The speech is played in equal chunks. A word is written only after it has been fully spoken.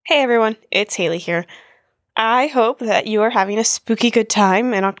Hey everyone, it's Haley here. I hope that you are having a spooky good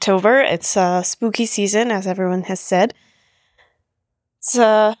time in October. It's spooky season, as everyone has said. It's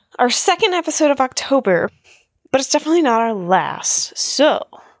our second episode of October, but it's definitely not our last. So,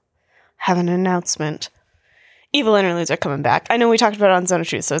 have an announcement. Evil Interludes are coming back. I know we talked about it on Zone of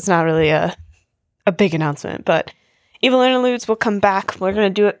Truth, so it's not really a big announcement, but Evil Interludes will come back. We're going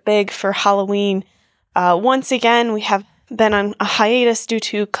to do it big for Halloween. Once again, we have been on a hiatus due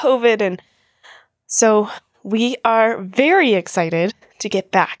to COVID, and so we are very excited to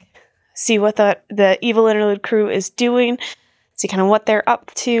get back, see what the Evil Interlude crew is doing, see kind of what they're up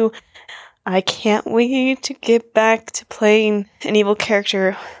to. I can't wait to get back to playing an evil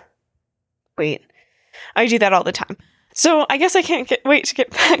character. Wait, I do that all the time. So I guess I can't wait to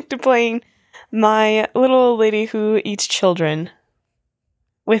get back to playing my little old lady who eats children.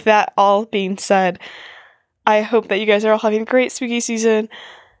 With that all being said, I hope that you guys are all having a great spooky season,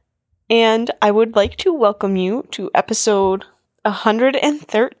 and I would like to welcome you to episode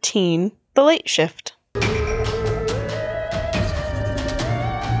 113, The Late Shift. Do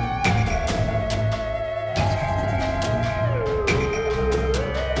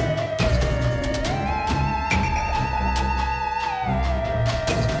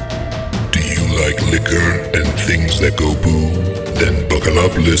you like liquor and things that go boom? Then buckle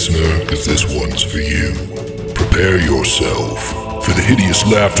up, listener, because this one's for you. Prepare yourself for the Hideous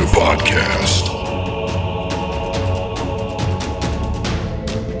Laughter Podcast.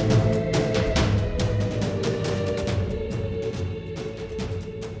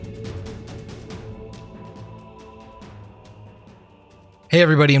 Hey,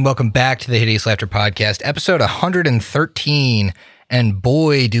 everybody, and welcome back to the Hideous Laughter Podcast, episode 113. And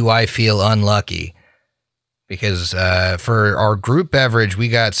boy, do I feel unlucky. Because for our group beverage, we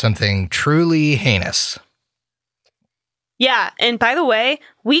got something truly heinous. Yeah, and by the way,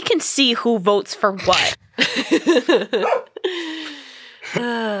 we can see who votes for what.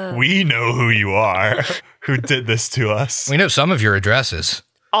 We know who you are, who did this to us. We know some of your addresses.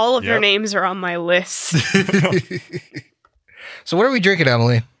 All of your names are on my list. So what are we drinking,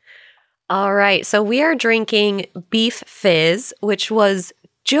 Emily? All right, so we are drinking Beef Fizz, which was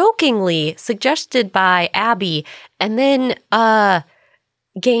jokingly suggested by Abby, and then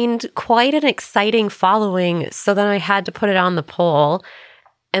gained quite an exciting following, so then I had to put it on the poll,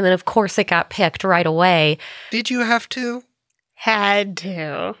 and then of course it got picked right away. Did you have to? Had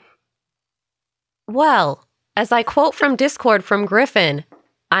to. Well, as I quote from Discord from Griffin,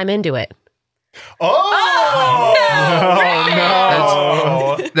 I'm into it.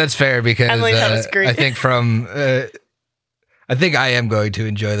 That's fair, because Emily, that was great. I think I am going to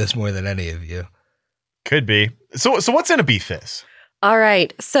enjoy this more than any of you. Could be. So what's in a beef fizz? All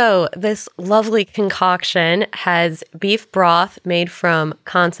right, so this lovely concoction has beef broth made from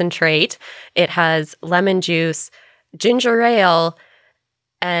concentrate. It has lemon juice, ginger ale,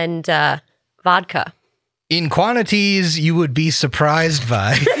 and vodka. In quantities you would be surprised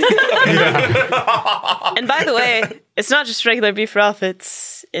by. And by the way, it's not just regular beef broth,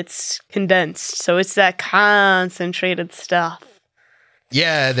 it's condensed, so it's that concentrated stuff.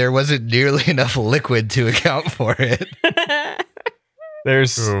 Yeah, there wasn't nearly enough liquid to account for it.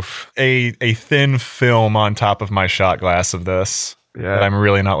 There's a thin film on top of my shot glass of this that I'm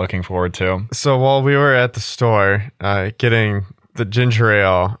really not looking forward to. So while we were at the store getting the ginger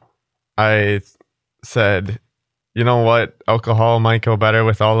ale, I said, you know what? Alcohol might go better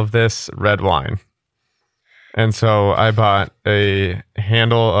with all of this red wine. And so I bought a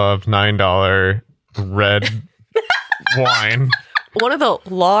handle of $9 red wine. One of the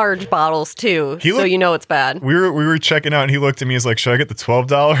large bottles, too, so you know it's bad. We were checking out, and he looked at me. He's like, "Should I get the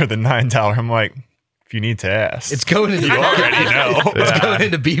 $12 or the $9?" I'm like, "If you need to ask, It's going into you already know." It's going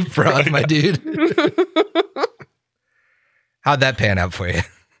into beef broth, my dude. How'd that pan out for you?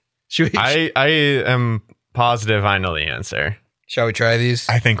 I am positive I know the answer. Shall we try these?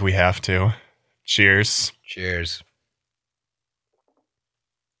 I think we have to. Cheers. Cheers.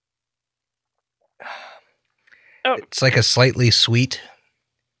 Oh. It's like a slightly sweet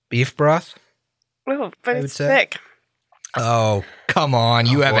beef broth. Oh, but I would it's say. thick. Oh, come on.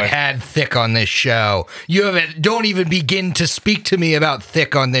 You haven't had thick on this show. Don't even begin to speak to me about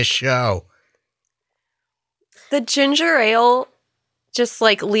thick on this show. The ginger ale just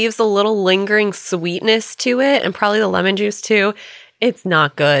like leaves a little lingering sweetness to it, and probably the lemon juice too. It's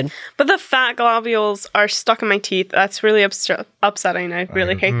not good. But the fat globules are stuck in my teeth. That's really upsetting. I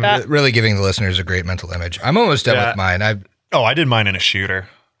really hate that. Really giving the listeners a great mental image. I'm almost done with mine. I did mine in a shooter.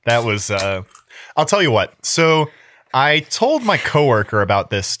 That was, I'll tell you what. So I told my coworker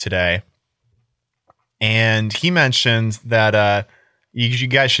about this today, and he mentioned that You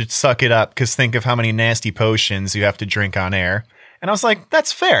guys should suck it up because think of how many nasty potions you have to drink on air. And I was like,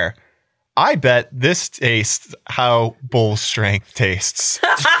 that's fair. I bet this tastes how bull strength tastes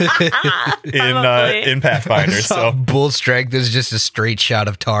in Pathfinder. So bull strength is just a straight shot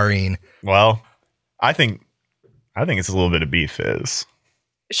of taurine. Well, I think it's a little bit of beef fizz.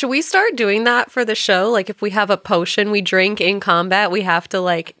 Should we start doing that for the show? Like, if we have a potion we drink in combat, we have to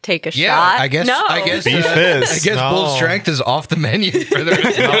like take a shot. I guess. No. I guess beef fizz. I guess bull strength is off the menu for the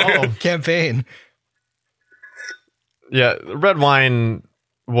rest of the campaign. Yeah, red wine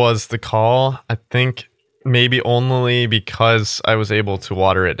was the call. I think maybe only because I was able to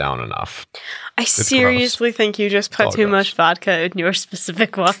water it down enough. I seriously think you just put too much vodka in your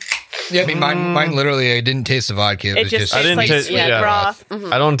specific one. Yeah, I mean, mine literally, I didn't taste the vodka. It just I didn't like taste sweet broth.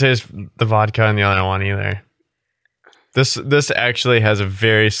 I don't taste the vodka in the other one either. This actually has a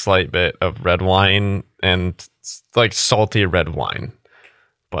very slight bit of red wine and like salty red wine,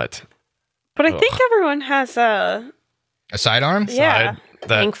 but I think everyone has a sidearm. Yeah,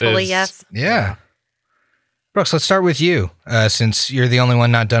 thankfully, yes. Yeah, Brooks, let's start with you, since you're the only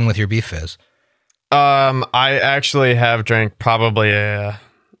one not done with your beef fizz. I actually have drank probably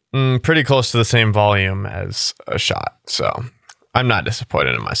pretty close to the same volume as a shot, so I'm not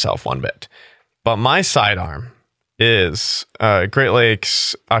disappointed in myself one bit. But my sidearm is Great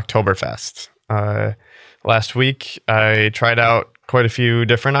Lakes Oktoberfest. Last week, I tried out quite a few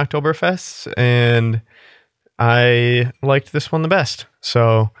different Oktoberfests, and I liked this one the best.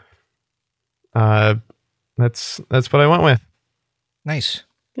 So that's what I went with. Nice.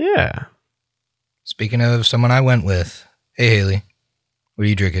 Yeah. Speaking of someone I went with, hey Haley, what are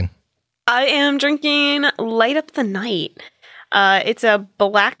you drinking? I am drinking Light Up the Night. It's a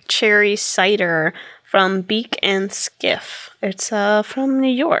black cherry cider from Beak and Skiff. It's from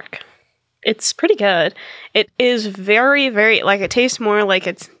New York. It's pretty good. It is very, very, like, it tastes more like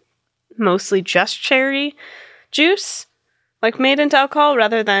it's mostly just cherry juice, like made into alcohol,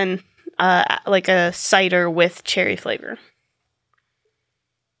 rather than like a cider with cherry flavor.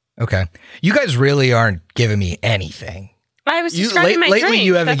 Okay. You guys really aren't giving me anything. I was describing my lately drink.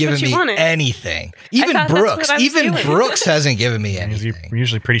 you haven't That's given what you me wanted. anything. Even thought that's Brooks. what I was Even doing. Brooks hasn't given me You're anything.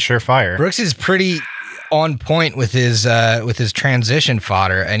 usually pretty surefire. Brooks is pretty on point with his transition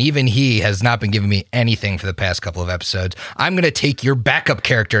fodder, and even he has not been giving me anything for the past couple of episodes. I'm gonna take your backup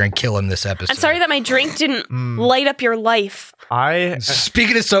character and kill him this episode. I'm sorry that my drink didn't light up your life.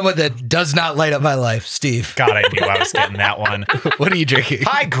 Speaking of someone that does not light up my life, Steve. God, I knew I was getting that one. What are you drinking?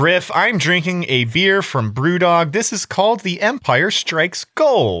 Hi, Griff. I'm drinking a beer from Brewdog. This is called The Empire Strikes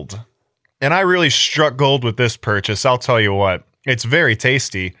Gold. And I really struck gold with this purchase. I'll tell you what. It's very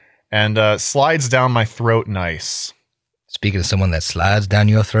tasty and slides down my throat nice. Speaking of someone that slides down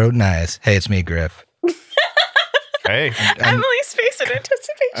your throat nice. Hey, it's me, Griff. Hey. Emily's face in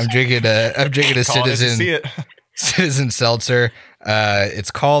anticipation. I'm drinking a Call it as you see Citizen it. Citizen Seltzer. It's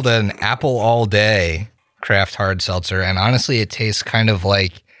called an Apple All Day Craft Hard Seltzer, and honestly, it tastes kind of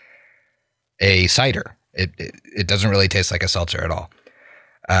like a cider. It doesn't really taste like a seltzer at all.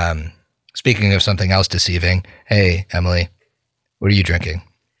 Speaking of something else deceiving, hey Emily, what are you drinking?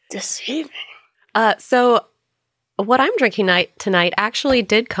 Deceiving. So what I'm drinking tonight actually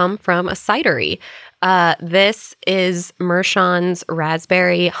did come from a cidery. This is Mershon's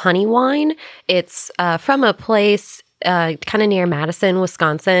Raspberry Honey Wine. It's from a place kind of near Madison,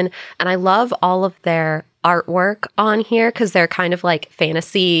 Wisconsin. And I love all of their artwork on here because they're kind of like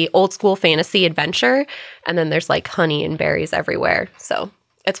fantasy, old school fantasy adventure. And then there's like honey and berries everywhere. So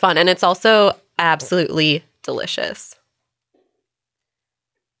it's fun. And it's also absolutely delicious.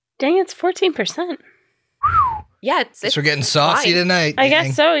 Dang, it's 14%. Yeah, it's We're getting saucy fine. tonight. I gang.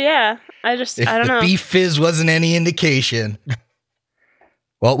 guess so, yeah. I If don't the know. beef fizz wasn't any indication.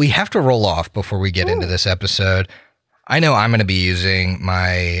 Well, we have to roll off before we get into this episode. I know I'm going to be using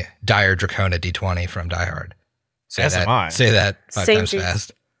my Dire Dracona D20 from Die Hard. Say As that, am I. Say that 5 Same times juice.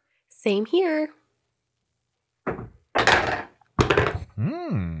 fast. Same here.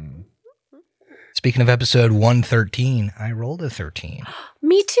 Speaking of episode 113, I rolled a 13.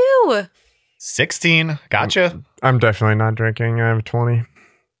 Me too. 16. Gotcha. I'm definitely not drinking. I have 20.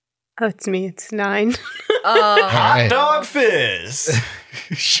 Oh, it's me. It's 9. All right. Dog fizz.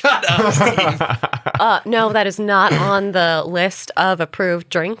 Shut up, Steve. No, that is not on the list of approved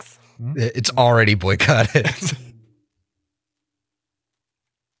drinks. It's already boycotted.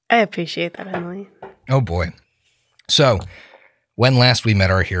 I appreciate that, Emily. Oh boy. So, when last we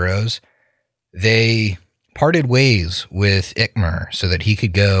met our heroes, they parted ways with Ikmer so that he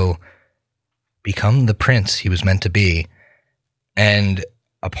could go become the prince he was meant to be. And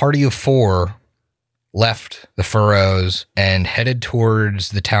a party of 4 left the Furrows and headed towards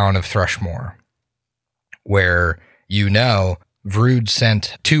the town of Thrushmore, where Vrood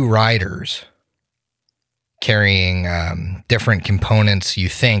sent 2 riders carrying different components, you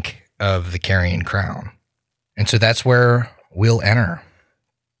think, of the Carrion Crown. And so that's where we'll enter.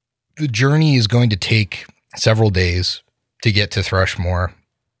 The journey is going to take several days to get to Thrushmore.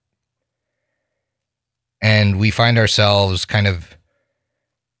 And we find ourselves kind of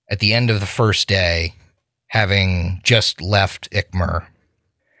at the end of the first day, having just left Ikmer.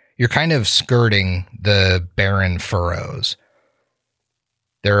 You're kind of skirting the barren furrows.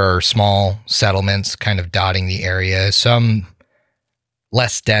 There are small settlements kind of dotting the area. Some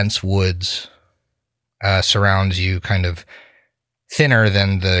less dense woods surrounds you, kind of thinner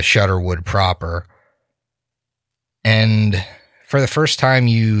than the Shutterwood proper. And for the first time,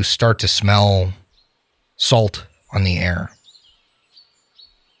 you start to smell salt on the air.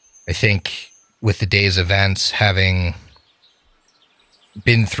 I think with the day's events, having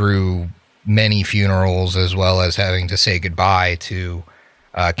been through many funerals as well as having to say goodbye to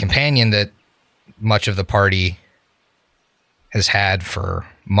a companion that much of the party has had for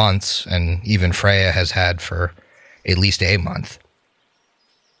months, and even Freya has had for at least a month.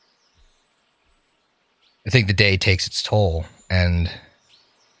 I think the day takes its toll, and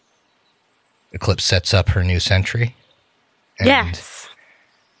Eclipse sets up her new sentry. And Yes.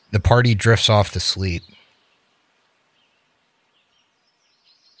 the party drifts off to sleep.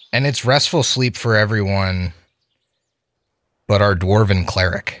 And it's restful sleep for everyone but our dwarven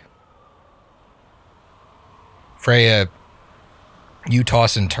cleric. Freya, you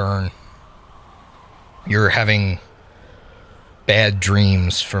toss and turn. You're having bad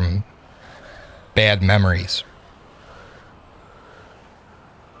dreams from bad memories.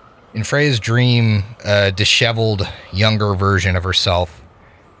 In Freya's dream, a disheveled, younger version of herself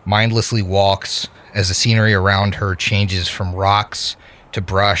mindlessly walks as the scenery around her changes from rocks to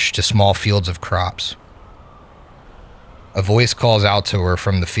brush to small fields of crops. A voice calls out to her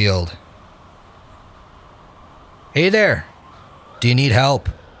from the field. "Hey there, do you need help?"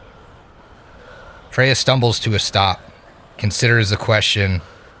 Freya stumbles to a stop, considers the question,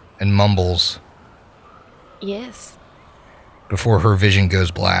 and mumbles Yes. before her vision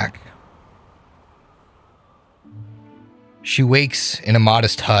goes black. She wakes in a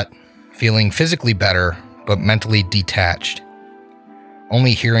modest hut, feeling physically better, but mentally detached,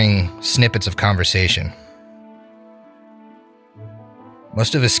 only hearing snippets of conversation.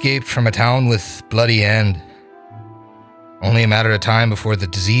 "Must have escaped from a town with bloody end. Only a matter of time before the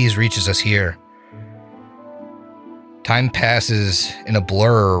disease reaches us here." Time passes in a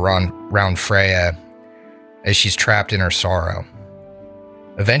blur around Freya as she's trapped in her sorrow.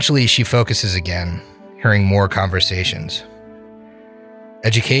 Eventually, she focuses again, hearing more conversations.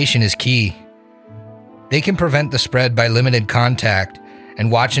 Education is key. They can prevent the spread by limited contact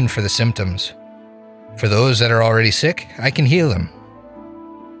and watching for the symptoms. For those that are already sick, I can heal them.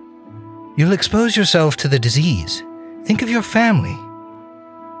 You'll expose yourself to the disease. Think of your family.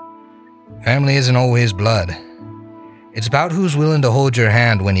 Family isn't always blood. It's about who's willing to hold your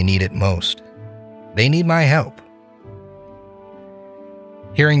hand when you need it most. They need my help.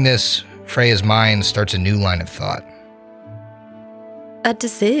 Hearing this, Freya's mind starts a new line of thought. A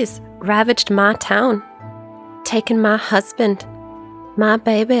disease ravaged my town, taken my husband, my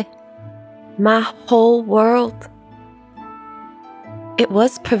baby, my whole world. It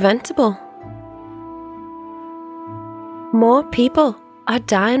was preventable. More people are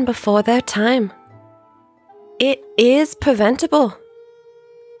dying before their time. It is preventable.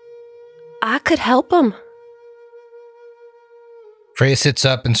 I could help them. Freya sits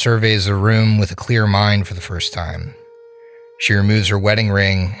up and surveys the room with a clear mind for the first time. She removes her wedding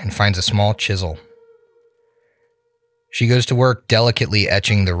ring and finds a small chisel. She goes to work delicately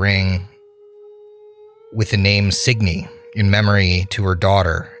etching the ring with the name Signy in memory to her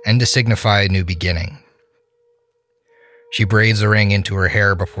daughter and to signify a new beginning. She braids the ring into her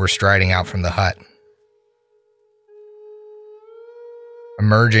hair before striding out from the hut.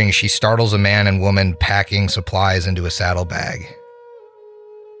 Emerging, she startles a man and woman packing supplies into a saddlebag.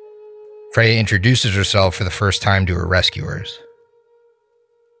 Freya introduces herself for the first time to her rescuers.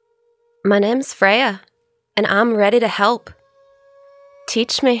 My name's Freya, and I'm ready to help.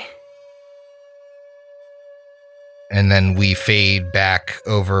 Teach me. And then we fade back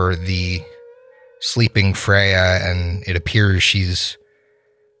over the sleeping Freya, and it appears she's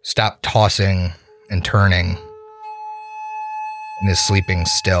stopped tossing and turning and is sleeping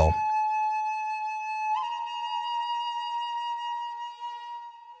still.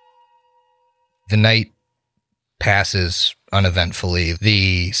 The night passes uneventfully.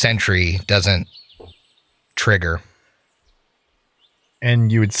 The sentry doesn't trigger.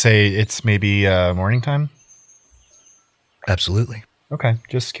 And you would say it's maybe morning time? Absolutely. Okay,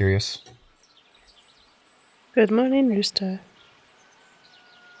 just curious. Good morning, Rooster.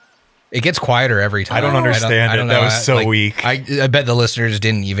 It gets quieter every time. I don't understand it. That was so weak. I bet the listeners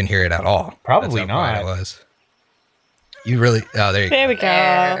didn't even hear it at all. Probably That's how quiet not. It was. You really? Oh, there you There go. we go.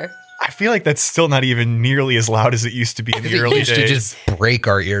 There. I feel like that's still not even nearly as loud as it used to be in the It early used days. to just break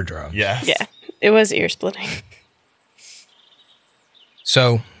our eardrums. Yes. Yeah, it was ear splitting.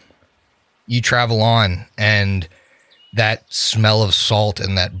 So you travel on, and that smell of salt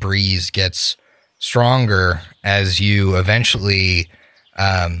and that breeze gets stronger as you eventually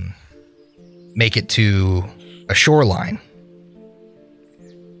make it to a shoreline.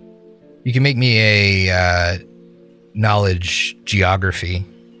 You can make me a knowledge geography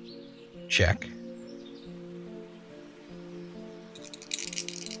check.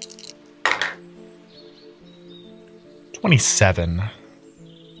 $27.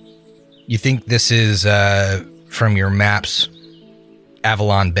 You think this is from your maps,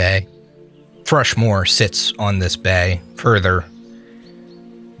 Avalon Bay. Frushmore sits on this bay further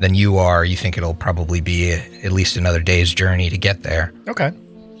than you are. You think it'll probably be at least another day's journey to get there. Okay.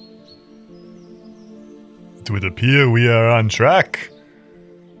 It would appear we are on track.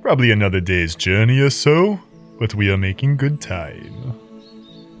 Probably another day's journey or so, but we are making good time.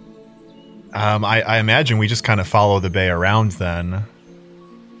 I imagine we just kind of follow the bay around then.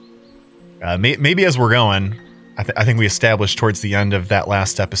 Maybe as we're going, I think we established towards the end of that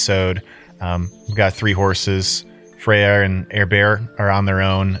last episode, we've got 3 horses. Freya and Air Bear are on their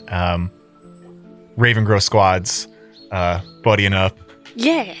own. Ravengrow squads, buddying up.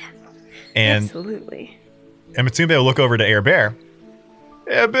 Yeah, And absolutely. Matsumbe will look over to Air Bear.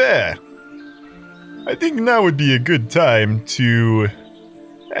 Air Bear, I think now would be a good time to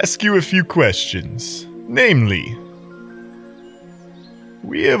ask you a few questions. Namely,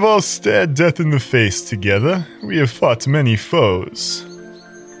 we have all stared death in the face together. We have fought many foes.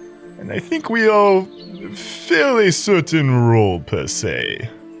 And I think we all fill a certain role, per se.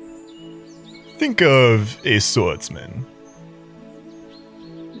 Think of a swordsman.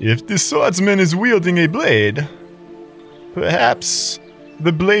 If the swordsman is wielding a blade, perhaps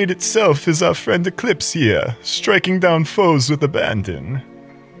the blade itself is our friend Eclipse here, striking down foes with abandon.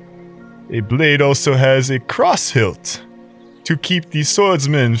 A blade also has a cross hilt to keep the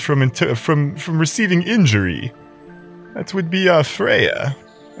swordsman from receiving injury. That would be our Freya.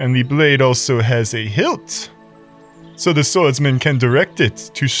 And the blade also has a hilt, so the swordsman can direct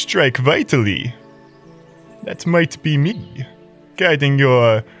it to strike vitally. That might be me, guiding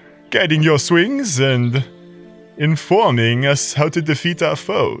your swings and informing us how to defeat our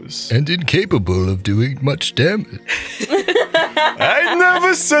foes. And incapable of doing much damage. I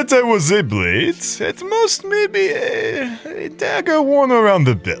never said I was a blade. At most, maybe a dagger worn around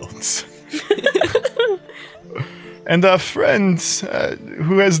the belt. And our friend,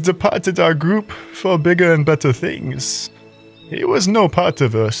 who has departed our group for bigger and better things, he was no part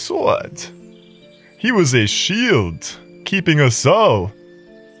of a sword. He was a shield, keeping us all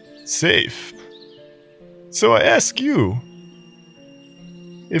safe. So I ask you,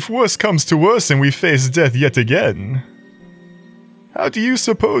 if worse comes to worse and we face death yet again, how do you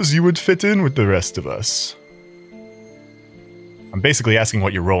suppose you would fit in with the rest of us? I'm basically asking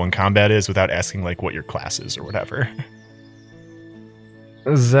what your role in combat is without asking, like, what your class is or whatever.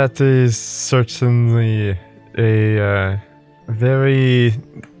 That is certainly a very,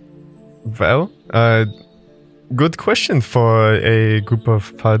 good question for a group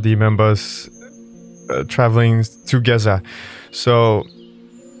of party members traveling together. So,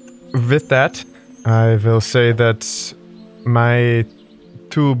 with that, I will say that my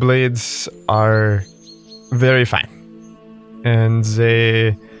 2 blades are very fine. And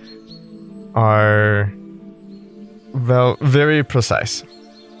they are, very precise.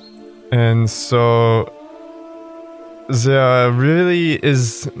 And so there really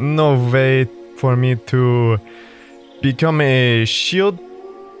is no way for me to become a shield.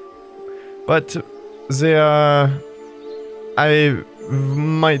 But I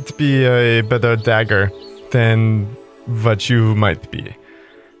might be a better dagger than what you might be.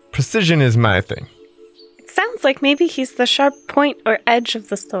 Precision is my thing. Sounds like maybe he's the sharp point or edge of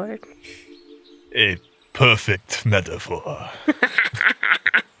the sword. A perfect metaphor.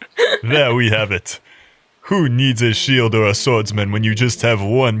 There we have it. Who needs a shield or a swordsman when you just have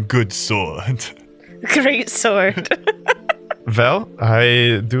one good sword? Great sword. Well,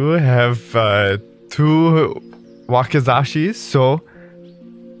 I do have 2 wakizashis, so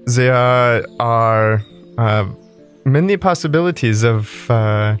there are many possibilities of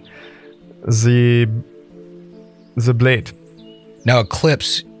the the blade. Now,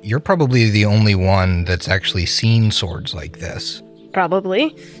 Eclipse, you're probably the only one that's actually seen swords like this.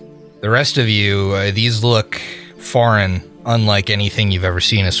 Probably. The rest of you, these look foreign, unlike anything you've ever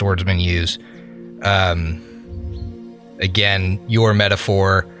seen a swordsman use. Again, your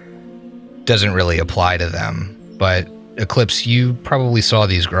metaphor doesn't really apply to them, but Eclipse, you probably saw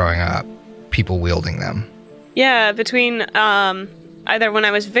these growing up, people wielding them. Yeah, between either when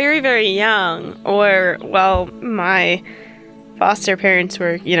I was very, very young or, well, my foster parents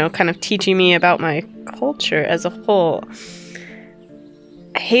were, kind of teaching me about my culture as a whole.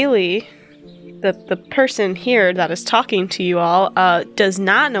 Haley, the person here that is talking to you all, does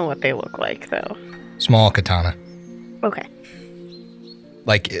not know what they look like, though. Small katana. Okay.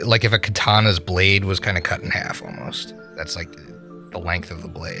 Like if a katana's blade was kind of cut in half almost. That's like the length of the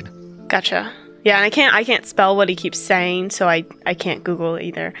blade. Gotcha. Yeah, and I can't spell what he keeps saying, so I can't Google it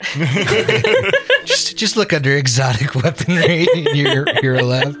either. just look under exotic weaponry in your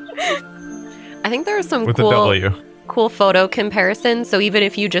lab. I think there are some With a W. cool photo comparisons. So even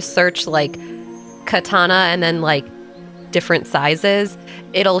if you just search like katana and then like different sizes,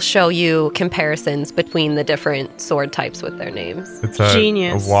 it'll show you comparisons between the different sword types with their names. It's a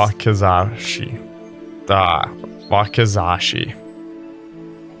Genius. wakizashi. Wakizashi.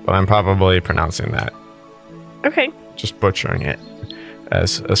 But I'm probably pronouncing that, Okay. just butchering it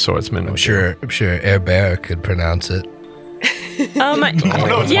as a swordsman. I'm would sure Air Bear could pronounce it. I don't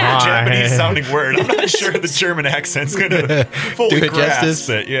know, it's Yeah. a Japanese sounding word. I'm not sure the German accent's going to fully Do it grasp justice.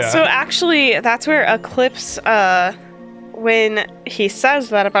 it. Yeah. So actually, that's where Eclipse, when he says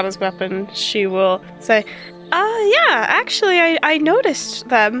that about his weapon, she will say, yeah, actually, I noticed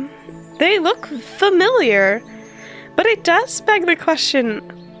them. They look familiar. But it does beg the question,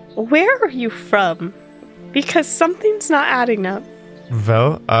 where are you from? Because something's not adding up.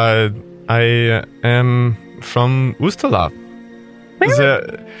 Well, I am from Ustalav.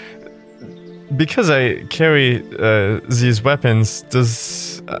 Because I carry these weapons,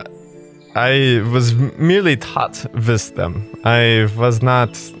 I was merely taught with them. I was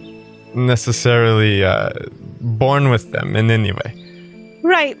not necessarily born with them in any way.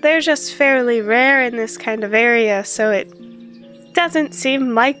 Right, they're just fairly rare in this kind of area, so it doesn't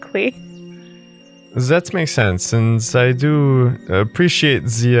seem likely. That makes sense, and I do appreciate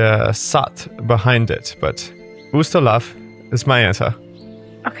the thought behind it, but Ustalav is my answer.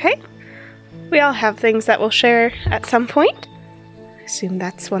 Okay. We all have things that we'll share at some point. I assume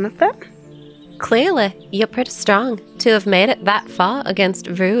that's one of them. Clearly, you're pretty strong to have made it that far against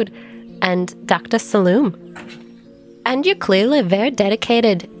Vrood and Dr. Saloom. And you're clearly very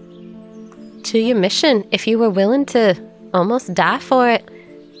dedicated to your mission if you were willing to almost die for it.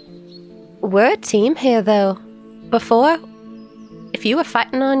 We're a team here, though. Before, if you were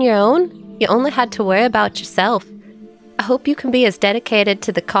fighting on your own, you only had to worry about yourself. I hope you can be as dedicated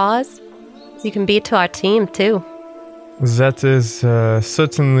to the cause as you can be to our team, too. That is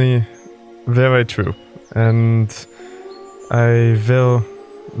certainly very true, and I will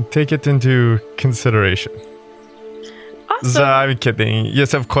take it into consideration. Awesome. I'm kidding.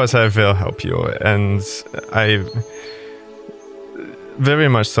 Yes, of course I will help you, and I very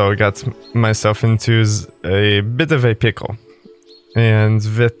much so got myself into a bit of a pickle, and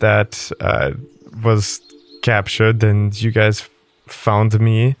with that was captured, and you guys found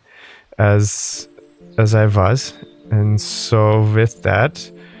me as I was, and so with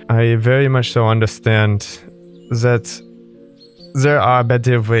that, I very much so understand that there are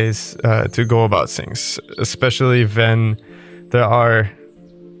better ways to go about things, especially when there are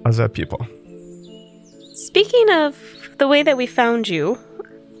other people. Speaking of the way that we found you,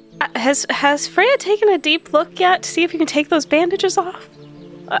 has Freya taken a deep look yet to see if you can take those bandages off?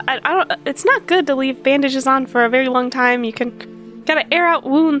 I don't. It's not good to leave bandages on for a very long time. You gotta air out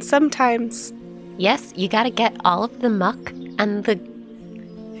wounds sometimes. Yes, you gotta get all of the muck and the...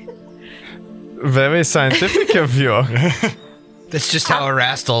 Very scientific of you. That's just how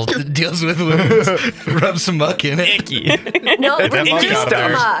Erastil deals with wounds. Rub some muck in it. No, Get that muck remove out of the there.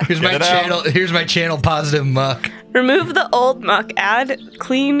 muck. Here's my Get it out. Here's my channel positive muck. Remove the old muck, add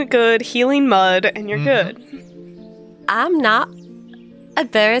clean, good, healing mud, and you're good. I'm not a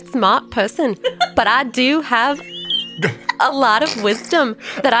very smart person, but I do have a lot of wisdom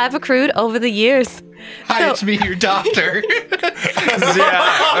that I've accrued over the years. Hi, it's me, your doctor. Freya does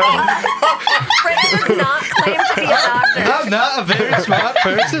not claim to be a doctor. I'm not a very smart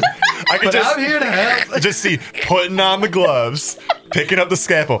person, I can but just, I'm here to help. just see putting on the gloves, picking up the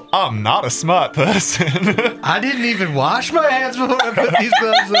scalpel. I'm not a smart person. I didn't even wash my hands before I put these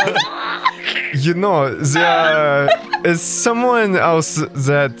gloves on. You know, there is someone else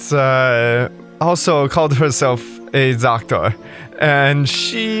that also called herself a doctor, and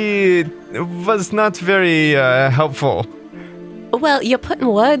she was not very helpful. Well, you're putting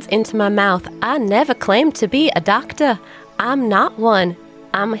words into my mouth. I never claimed to be a doctor. I'm not one.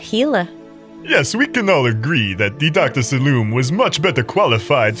 I'm a healer. Yes, we can all agree that the Dr. Saloom was much better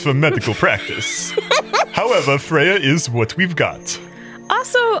qualified for medical practice. However, Freya is what we've got.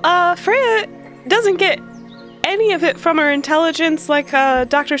 Also, Freya doesn't get any of it from her intelligence like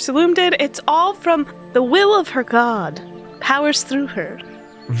Dr. Saloom did. It's all from the will of her god. Powers through her.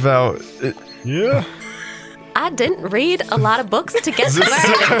 Well, Yeah. I didn't read a lot of books to get to where I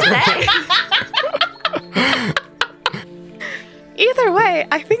am today. Either way,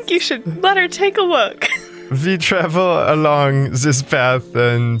 I think you should let her take a look. we travel along this path,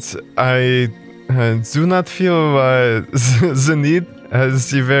 and I do not feel the need at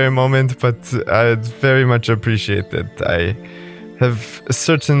the very moment, but I very much appreciate it. I have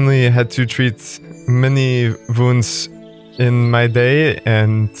certainly had to treat many wounds in my day,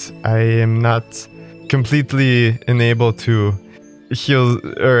 and I am not completely unable to heal,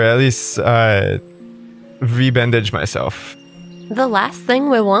 or at least rebandage myself. The last thing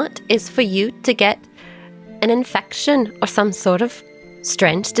we want is for you to get an infection or some sort of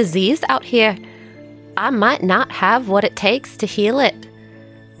strange disease out here. I might not have what it takes to heal it,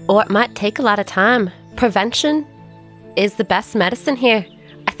 or it might take a lot of time. Prevention is the best medicine here.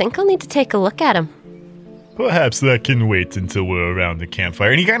 I think I'll need to take a look at him. Perhaps that can wait until we're around the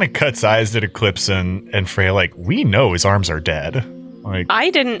campfire. And he kind of cuts eyes at Eclipse and Freya, like, we know his arms are dead. Like, I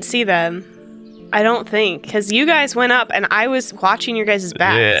didn't see them. I don't think, because you guys went up and I was watching your guys'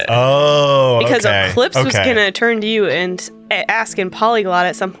 backs. oh, Because okay. Eclipse was Okay. going to turn to you and ask in Polyglot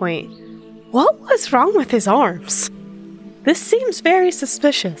at some point, what was wrong with his arms? This seems very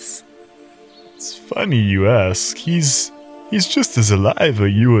suspicious. It's funny you ask. He's just as alive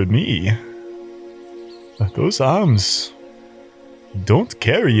as you or me. But those arms don't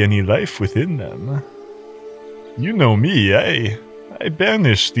carry any life within them. You know me, I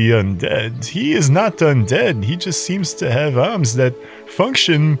banish the undead. He is not undead. He just seems to have arms that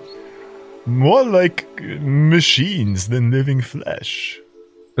function more like machines than living flesh.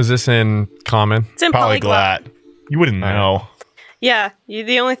 Is this in common? It's in Polyglot. You wouldn't know. Yeah,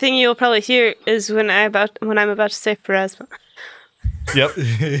 the only thing you'll probably hear is when I'm about to say Pharasma. Yep.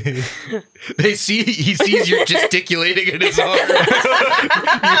 He sees you gesticulating in his arm.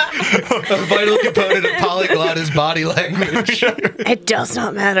 A vital component of Polyglot is body language. It does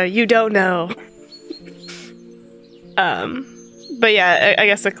not matter. You don't know. But yeah, I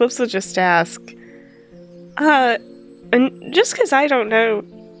guess Eclipse will just ask. And just because I don't know,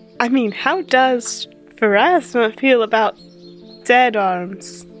 I mean, how does Pharasma feel about dead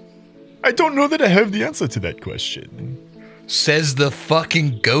arms? I don't know that I have the answer to that question. Says the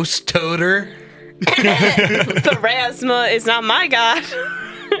fucking ghost toter. Pharasma is not my god.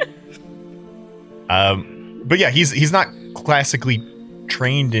 But yeah, he's not classically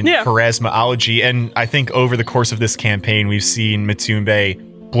trained in Yeah. pharasmaology, and I think over the course of this campaign, we've seen Matumbe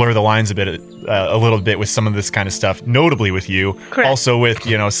blur the lines a little bit with some of this kind of stuff, notably with you. Correct. Also with,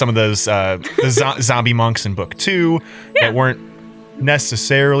 some of those zombie monks in book 2 that weren't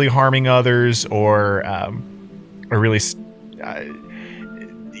necessarily harming others or really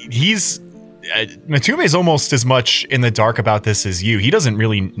Matumbe is almost as much in the dark about this as you. He doesn't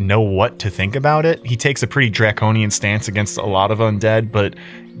really know what to think about it. He takes a pretty draconian stance against a lot of undead, but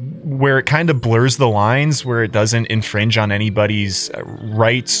where it kind of blurs the lines, where it doesn't infringe on anybody's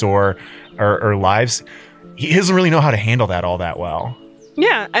rights or lives, he doesn't really know how to handle that all that well.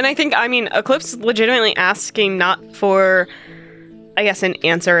 Yeah, and I think, Eclipse is legitimately asking not for, I guess, an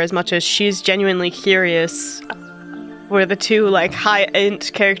answer as much as she's genuinely curious. We're the two,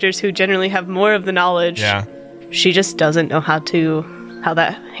 high-end characters who generally have more of the knowledge. Yeah. She just doesn't know how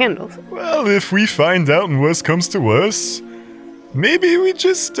that handles. Well, if we find out and worse comes to worse, maybe we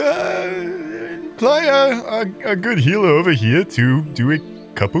just apply a good healer over here to do a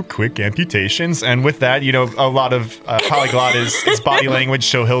couple quick amputations. And with that, a lot of Polyglot is body language,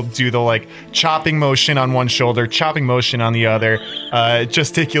 so he'll do the chopping motion on one shoulder, chopping motion on the other,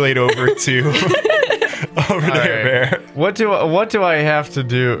 gesticulate over to over there, Bear. What do I have to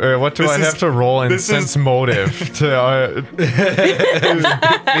do, or what do I have to roll in sense motive to?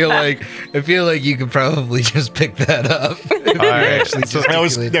 I feel like you could probably just pick that up.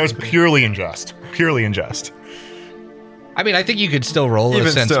 Actually, That was purely unjust. Purely unjust. I mean, I think you could still roll a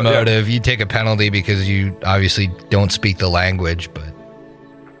Even sense still, yeah. motive. You take a penalty because you obviously don't speak the language, but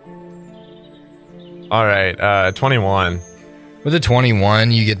All right, 21. with a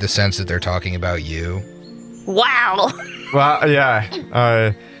 21, you get the sense that they're talking about you. Wow! Well,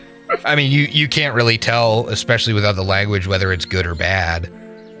 yeah. I mean, you can't really tell, especially without the language, whether it's good or bad.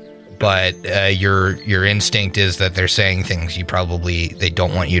 But your instinct is that they're saying things they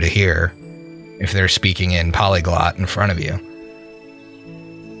don't want you to hear if they're speaking in polyglot in front of you.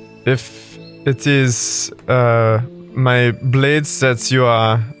 If it is my blades that you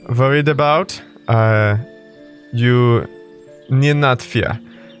are worried about, you need not fear.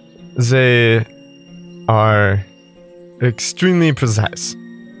 They are extremely precise.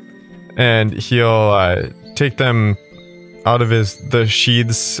 And he'll take them out of the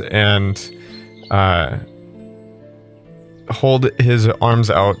sheaths and hold his arms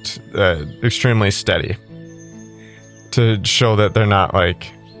out extremely steady to show that they're not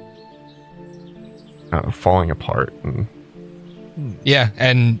like falling apart. Yeah,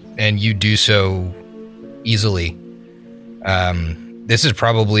 and you do so easily. This is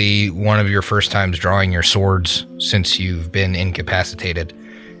probably one of your first times drawing your swords since you've been incapacitated.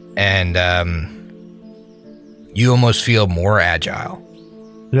 And you almost feel more agile.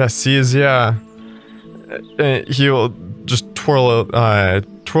 Yes, he is, yeah. He'll just twirl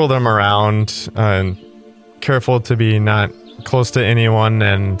them around, and careful to be not close to anyone,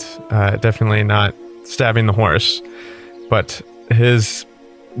 and definitely not stabbing the horse. But his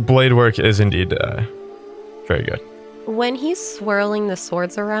blade work is indeed very good. When he's swirling the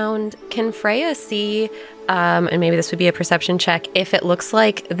swords around, can Freya see, and maybe this would be a perception check, if it looks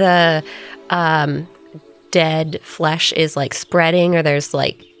like the dead flesh is like spreading, or there's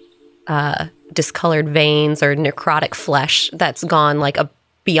like discolored veins or necrotic flesh that's gone like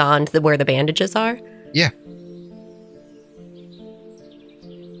beyond where the bandages are? Yeah.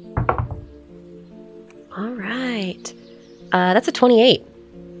 All right. That's a 28.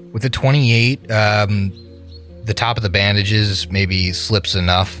 With the 28, the top of the bandages maybe slips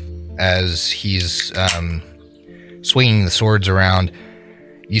enough as he's swinging the swords around.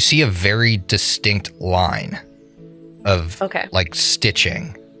 You see a very distinct line of like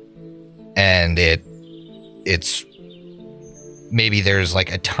stitching, and it's maybe there's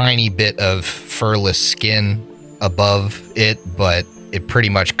like a tiny bit of furless skin above it, but it pretty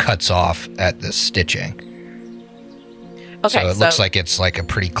much cuts off at the stitching. Okay, so it looks like it's like a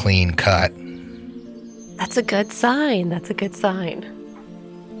pretty clean cut. That's a good sign. That's a good sign.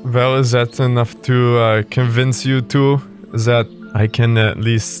 Well, is that enough to convince you two that I can at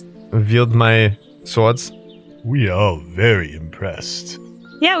least wield my swords? We are very impressed.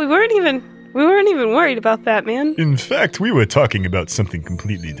 Yeah, we weren't even worried about that, man. In fact, we were talking about something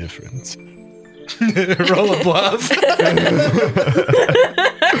completely different. Roll a bluff.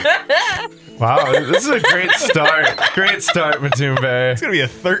 Wow, this is a great start. Great start, Matumbe. It's gonna be a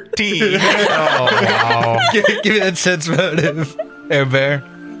 13. Oh, wow. give me that sense motive, Air Bear.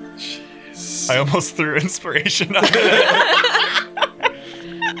 I almost threw inspiration on it.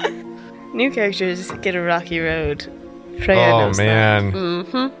 New characters get a rocky road. Freya Oh, knows man. that.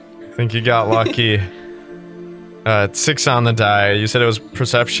 Mm-hmm. I think you got lucky. 6 on the die. You said it was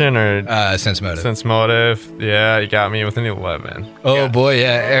perception or Sense motive. sense motive? Yeah, you got me with an 11. Oh boy,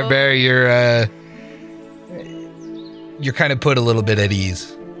 yeah, Air Bear, you're kind of put a little bit at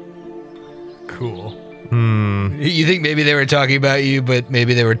ease. Cool. You think maybe they were talking about you, but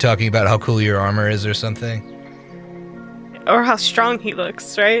maybe they were talking about how cool your armor is or something. Or how strong he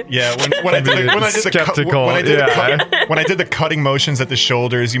looks, right? Yeah, when I did the cutting motions at the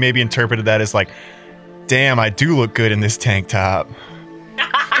shoulders, you maybe interpreted that as like, damn, I do look good in this tank top.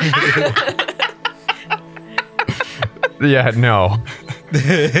 Yeah, no.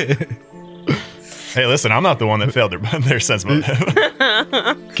 Hey, listen, I'm not the one that failed their sense motive.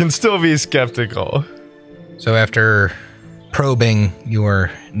 Can still be skeptical. So after probing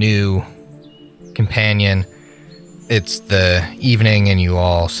your new companion, it's the evening and you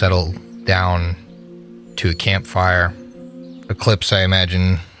all settle down to a campfire. Eclipse, I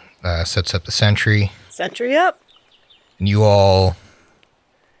imagine, sets up the sentry. Sentry up. And you all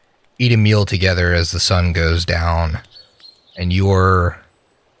eat a meal together as the sun goes down. And you're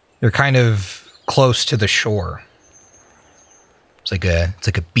kind of close to the shore. It's like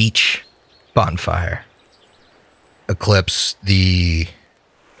a beach bonfire. Eclipse, the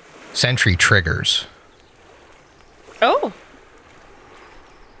sentry triggers. Oh.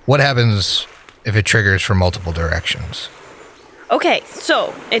 What happens if it triggers from multiple directions? Okay,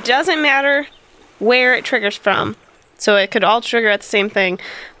 so it doesn't matter where it triggers from. So it could all trigger at the same thing.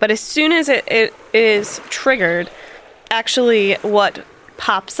 But as soon as it is triggered, actually what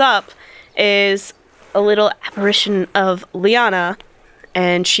pops up is a little apparition of Liana.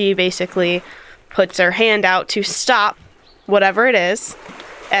 And she basically puts her hand out to stop whatever it is,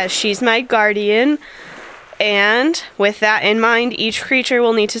 as she's my guardian. And with that in mind, each creature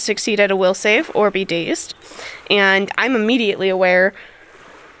will need to succeed at a will save or be dazed. And I'm immediately aware,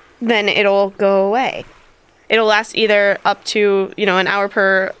 then it'll go away. It'll last either up to, an hour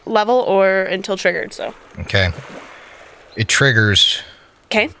per level or until triggered, so. Okay. It triggers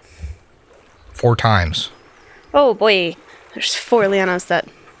Okay. 4 times. Oh boy. There's 4 Lianas that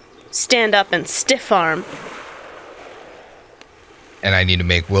stand up and stiff arm. And I need to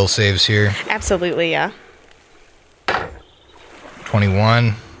make will saves here. Absolutely, yeah.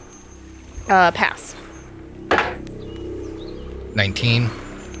 21, Pass. 19.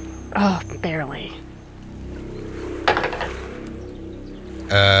 Oh, barely.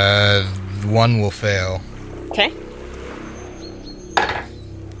 1 will fail. Okay.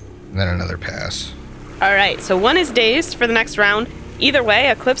 And then another pass. All right, so 1 is dazed for the next round. Either way,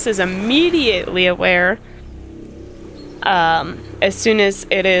 Eclipse is immediately aware as soon as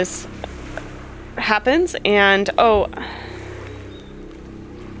it happens. And,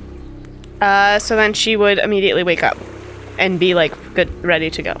 so then she would immediately wake up and be, good, ready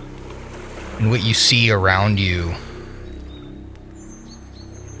to go. And what you see around you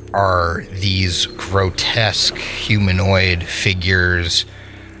are these grotesque humanoid figures,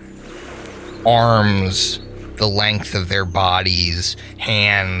 arms the length of their bodies,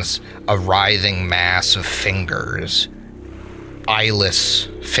 hands a writhing mass of fingers, eyeless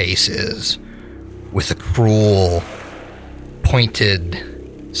faces with a cruel,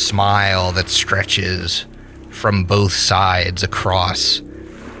 pointed smile that stretches from both sides across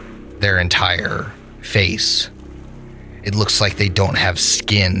their entire face. It looks like they don't have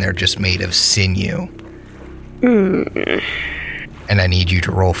skin, they're just made of sinew. And I need you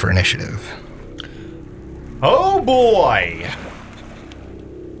to roll for initiative. Oh boy!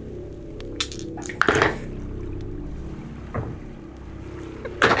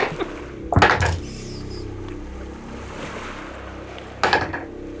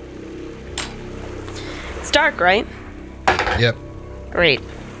 It's dark, right? Yep. Great.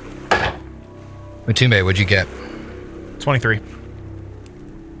 Matumbe, what'd you get? 23.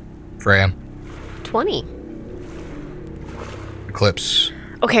 Freya? 20. Eclipse?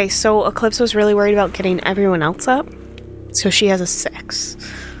 Okay, so Eclipse was really worried about getting everyone else up, so she has a 6.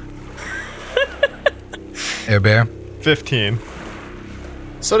 Air Bear? 15.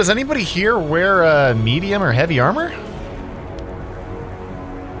 So does anybody here wear medium or heavy armor?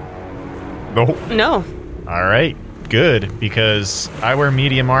 Nope. No. All right, good, because I wear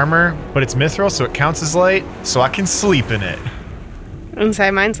medium armor, but it's mithril, so it counts as light, so I can sleep in it.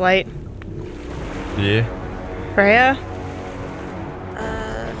 Inside mine's light. Yeah. Freya?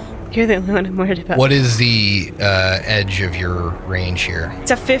 You're the only one I'm worried about. What is the edge of your range here?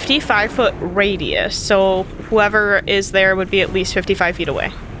 It's a 55-foot radius, so whoever is there would be at least 55 feet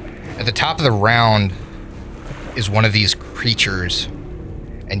away. At the top of the round is one of these creatures,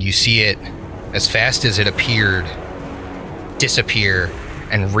 and you see it, as fast as it appeared, disappear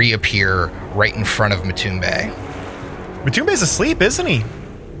and reappear right in front of Matumbe. Matumbe's asleep, isn't he?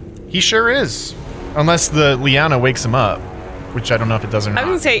 He sure is. Unless the Liana wakes him up, which I don't know if it does or I not.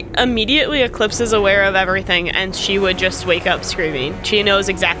 was gonna say, immediately Eclipse is aware of everything, and she would just wake up screaming. She knows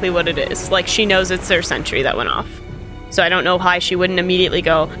exactly what it is. Like, she knows it's their sentry that went off. So I don't know why she wouldn't immediately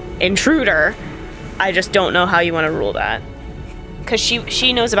go, intruder. I just don't know how you want to rule that. Because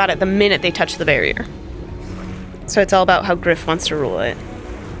she knows about it the minute they touch the barrier. So it's all about how Griff wants to rule it.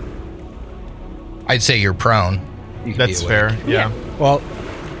 I'd say you're prone. You can That's be fair, awake. yeah. Well,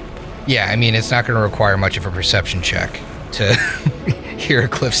 yeah, I mean, it's not going to require much of a perception check to hear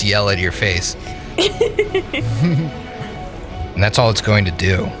Eclipse yell at your face. And that's all it's going to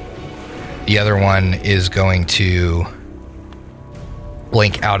do. The other one is going to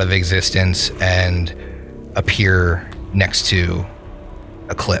blink out of existence and appear next to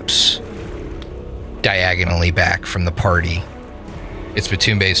Eclipse, diagonally back from the party. It's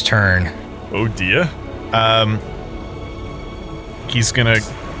Matumbe's turn. Oh dear. He's gonna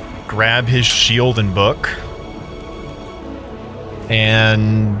grab his shield and book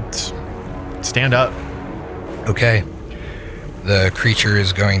and stand up. Okay. The creature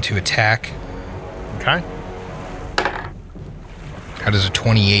is going to attack. Okay. How does a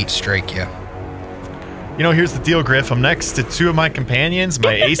 28 strike you? You know, here's the deal, Griff. I'm next to 2 of my companions,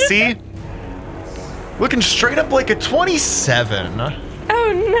 my AC. Looking straight up like a 27.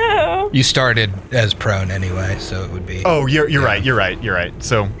 Oh no! You started as prone anyway, so it would be... Oh, you're right.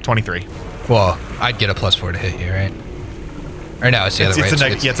 So 23. Well, I'd get a +4 to hit you, right? Or no, it's the other way.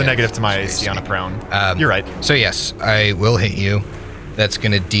 It's a negative to my AC on a prone. You're right. So yes, I will hit you. That's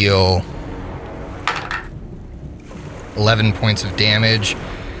going to deal 11 points of damage.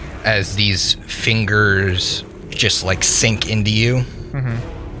 as these fingers just like sink into you.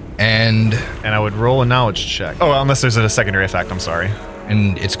 And I would roll a knowledge check. Oh, unless there's a secondary effect. I'm sorry.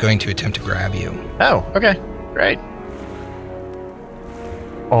 and it's going to attempt to grab you. Oh, okay. Great.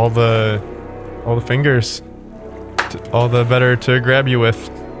 All the fingers. All the better to grab you with.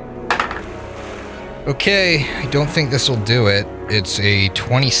 Okay, I don't think this will do it. It's a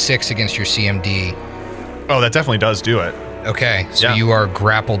 26 against your CMD. Oh, that definitely does do it. Okay, so Yeah. you are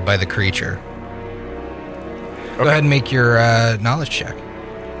grappled by the creature. Go ahead and make your knowledge check.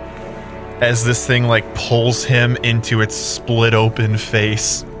 As this thing like pulls him into its split open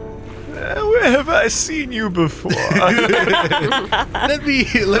face. Where have I seen you before? Let me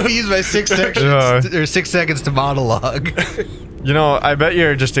use my 6 seconds or 6 seconds to monologue. You know, I bet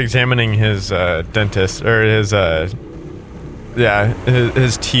you're just examining his dentist or his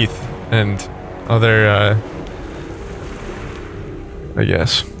his teeth and other. I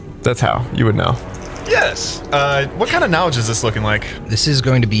guess that's how you would know. Yes. What kind of knowledge is this looking like? This is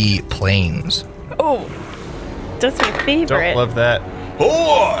going to be planes. Oh, that's my favorite. Don't love that.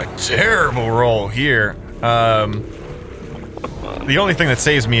 Oh, terrible roll here. The only thing that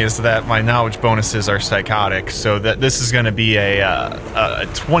saves me is that my knowledge bonuses are psychotic, so that this is going to be a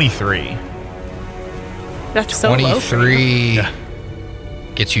 23. That's so low. 23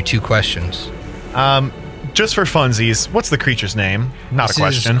 gets you 2 questions. Just for funsies, what's the creature's name? Not This a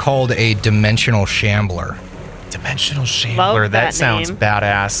question. is called a dimensional shambler. Dimensional Shambler. Love That that sounds name.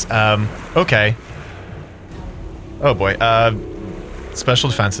 badass. Okay. Oh boy. Special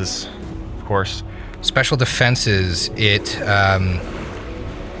defenses, of course. Special defenses, it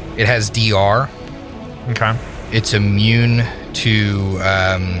has DR. Okay. It's immune to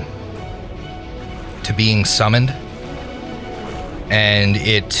being summoned, and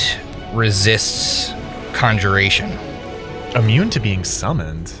it resists conjuration. Immune to being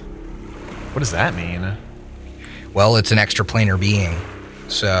summoned. What does that mean? Well, it's an extraplanar being,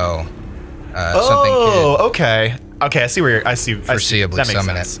 so Oh, okay. Okay, I see where you're. I see. Foreseeably that makes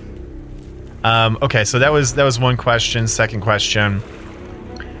summon it. sense. Okay, so that was one question. Second question.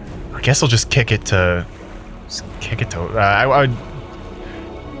 I guess I'll just kick it to. I would.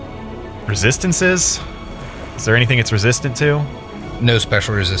 Resistances. Is there anything it's resistant to? something. No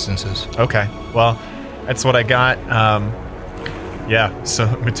special resistances. Okay. Well, that's what I got. Yeah. So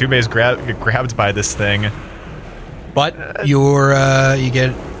Matube is grabbed by this thing. But you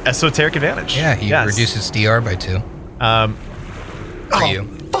get Esoteric advantage. you Yes. reduce its DR by 2. For you.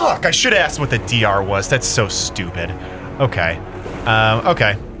 Fuck! I should have asked what the DR was. That's so stupid. Okay.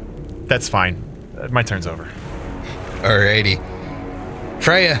 Okay. That's fine. My turn's over. Alrighty.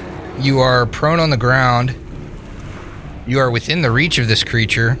 Freya, you are prone on the ground. You are within the reach of this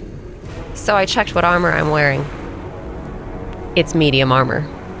creature. So I checked what armor I'm wearing. It's medium armor.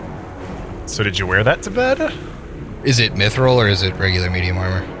 So did you wear that to bed? Is it mithril or is it regular medium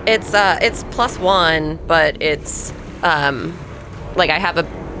armor? It's +1, but it's like I have a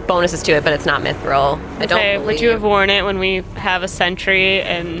bonuses to it, but it's not mithril. I don't Okay, believe. would you have worn it when we have a sentry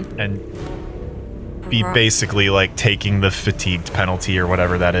and And be basically like taking the fatigued penalty or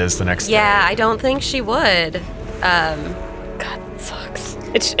whatever that is the next day. Yeah, I don't think she would. God, it sucks.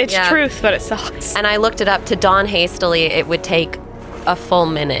 It's Yeah. truth, but it sucks. And I looked it up to dawn hastily. It would take a full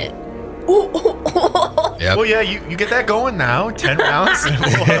minute. Yep. Well, yeah, you get that going now. 10 rounds.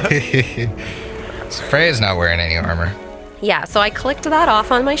 So Freya's not wearing any armor. Yeah, so I clicked that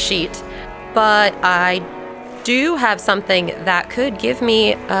off on my sheet, but I do have something that could give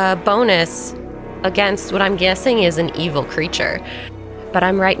me a bonus against what I'm guessing is an evil creature. But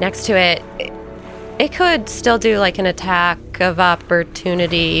I'm right next to it. It could still do like an attack of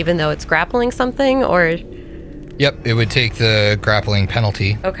opportunity even though it's grappling something, or... Yep, it would take the grappling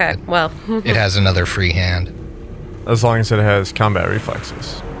penalty. Okay, well... It has another free hand. As long as it has combat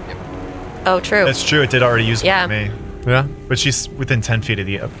reflexes. Oh, true. That's true. It did already use Yeah. me. Yeah. But she's within 10 feet of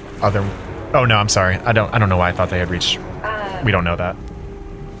the other. Oh, no, I'm sorry. I don't know why I thought they had reached. We don't know that.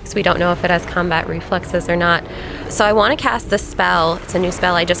 So we don't know if it has combat reflexes or not. So I want to cast this spell. It's a new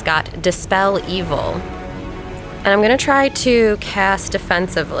spell I just got, Dispel Evil. And I'm going to try to cast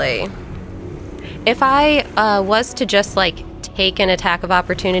defensively. If I was to just like take an attack of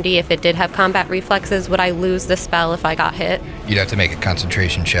opportunity, if it did have combat reflexes, would I lose the spell if I got hit? You'd have to make a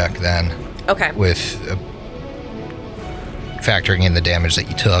concentration check then, Okay. with factoring in the damage that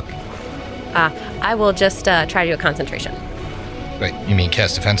you took. I will just try to do a concentration. Wait, you mean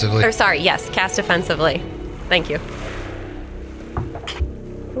cast defensively? Or sorry, yes, cast defensively. Thank you.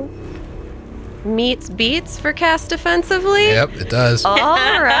 Meets beats for cast defensively? Yep, it does. All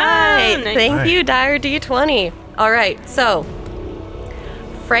right. Nice. Thank you, Dire D20. All right, so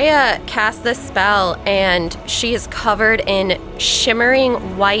Freya casts this spell, and she is covered in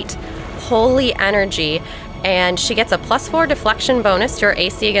shimmering white holy energy, and she gets a +4 deflection bonus to her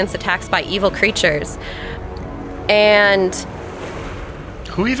AC against attacks by evil creatures. And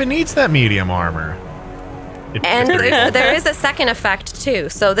Who even needs that medium armor? there is a second effect too.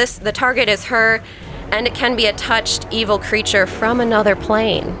 So the target is her, and it can be a touched evil creature from another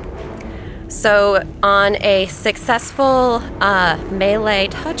plane. So on a successful melee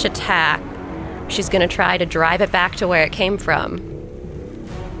touch attack, she's going to try to drive it back to where it came from.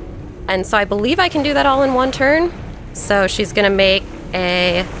 And so I believe I can do that all in one turn. So she's going to make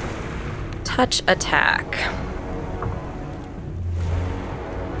a touch attack.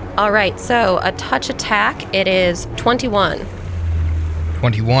 All right, so a touch attack, it is 21.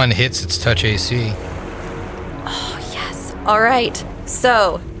 21 hits its touch AC. Oh, yes. All right,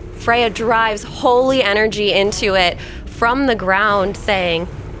 so Freya drives holy energy into it from the ground, saying,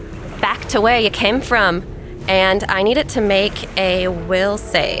 back to where you came from. And I need it to make a will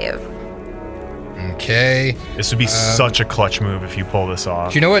save. Okay. This would be such a clutch move if you pull this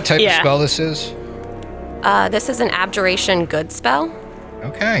off. Do you know what type of Yeah. spell this is? This is an abjuration good spell.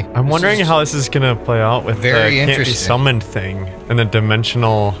 Okay. I'm This wondering is- how this is gonna play out with Very the can't be interesting. summoned thing and the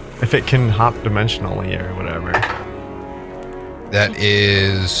dimensional, if it can hop dimensionally or whatever. That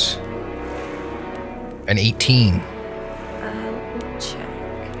is an 18. Check.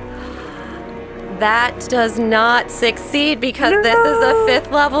 That does not succeed because this is a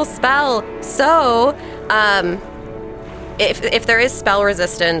 5th level spell. So, if there is spell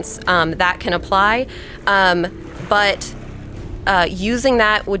resistance, that can apply. But using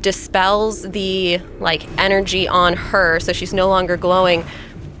that would dispels the energy on her, so she's no longer glowing.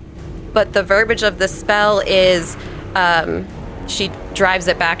 But the verbiage of the spell is she drives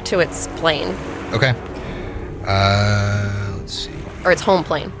it back to its plane, Okay. Let's see. or its home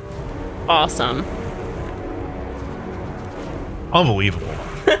plane. Awesome. Unbelievable.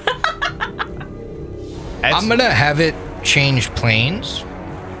 I'm going to have it change planes.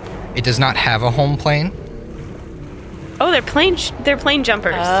 It does not have a home plane, Oh, they're plane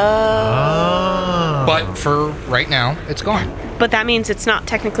jumpers. but for right now, it's gone. But that means it's not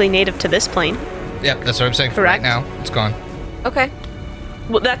technically native to this plane. Yep, that's what I'm saying. For right Correct. now, it's gone. Okay.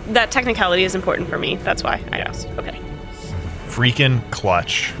 Well, that technicality is important for me. That's why I asked. Okay. Freaking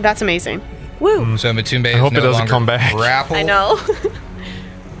clutch. That's amazing. Woo. So Matumbe is hope it no doesn't longer come back. grappled. I know.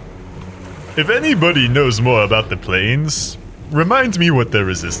 If anybody knows more about the planes, remind me what their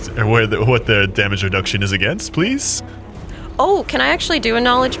what their damage reduction is against, please. Oh, can I actually do a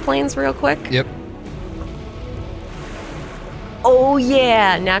knowledge planes real quick? Yep. Oh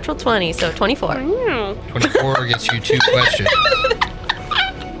yeah, natural 20, so 24. 24 gets you 2 questions.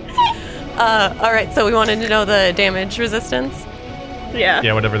 All right, so we wanted to know the damage resistance. Yeah.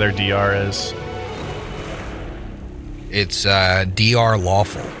 Yeah, whatever their DR is. It's DR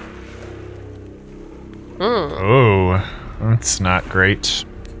lawful. Oh, that's not great.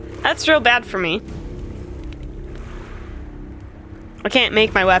 That's real bad for me. I can't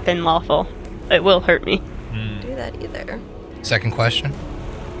make my weapon lawful. It will hurt me. Do that either. Second question.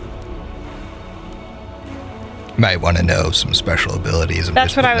 Might want to know some special abilities. I'm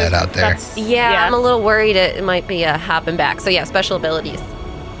That's just what I putting was. that out there. That's, Yeah, I'm a little worried it might be hopping back. So yeah, special abilities.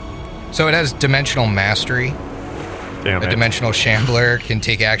 So it has dimensional mastery. Damn A it. dimensional shambler can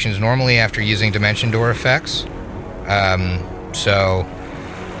take actions normally after using dimension door effects. So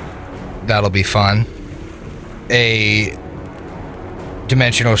that'll be fun. A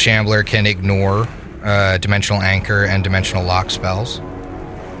dimensional shambler can ignore dimensional anchor and dimensional lock spells.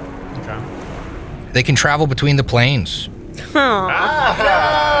 Okay. They can travel between the planes.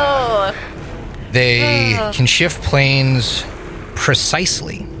 Oh. They can shift planes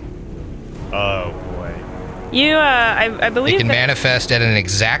precisely. Oh boy. You, I They believe can that manifest at an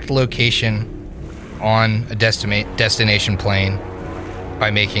exact location on a destination plane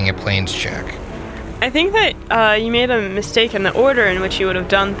by making a planes check. I think that you made a mistake in the order in which you would have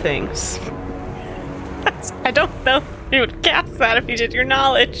done things. I don't know if you would cast that if you did your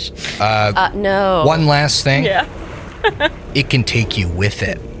knowledge. No. One last thing. Yeah. It can take you with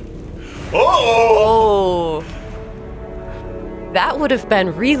it. Oh. That would have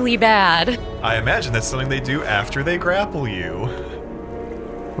been really bad. I imagine that's something they do after they grapple you.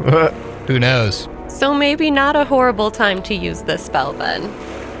 Who knows? So maybe not a horrible time to use this spell then.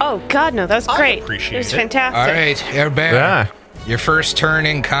 Oh God, no, that was I great. appreciate it was it. fantastic. All right, Airbear. Yeah. Your first turn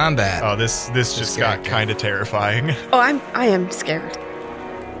in combat. Oh, this just got kind of terrifying. Oh, I am scared.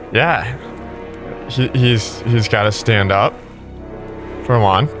 Yeah. He's got to stand up. For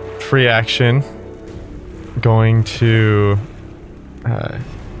one. Free action. Going to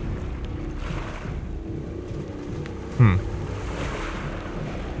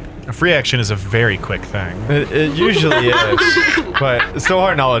A free action is a very quick thing. It usually is, but still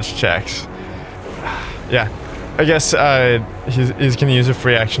hard knowledge checks. Yeah. I guess he's going to use a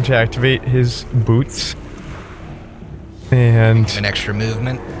free action to activate his boots. And An extra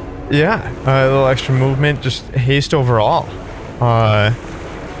movement. yeah, a little extra movement, just haste overall.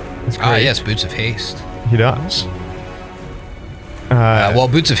 It's great. Yes, Boots of Haste. He does. Well,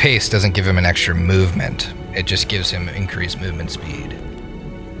 Boots of Haste doesn't give him an extra movement. It just gives him increased movement speed.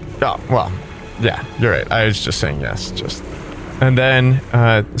 Oh, well, yeah, you're right. I was just saying yes. And then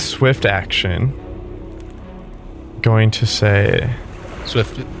swift action. Going to say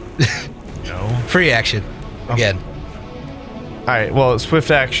Swift. No. Free action. Again. all right, well, swift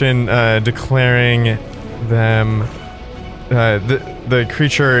action declaring them the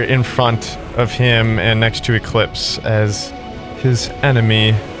creature in front of him and next to Eclipse as his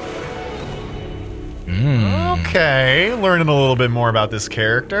enemy. Okay, learning a little bit more about this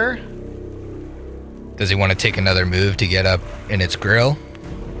character. Does he want to take another move to get up in its grill?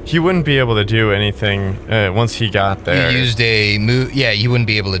 He wouldn't be able to do anything once he got there. You used a move. Yeah, you wouldn't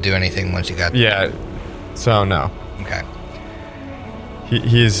be able to do anything once you got there. Yeah, so no. Okay.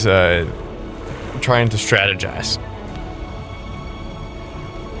 He's trying to strategize.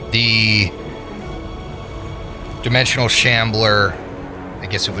 The Dimensional Shambler, I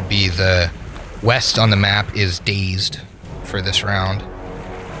guess it would be the west on the map, is dazed for this round.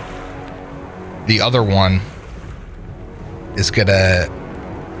 The other one is gonna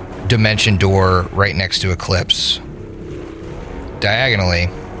dimension door right next to Eclipse diagonally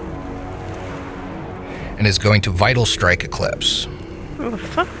and is going to Vital Strike Eclipse. Oh,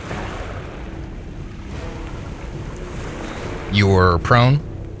 fuck. You're prone.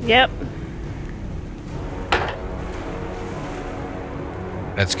 Yep.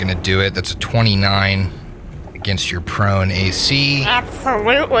 That's gonna do it. That's a 29 against your prone AC.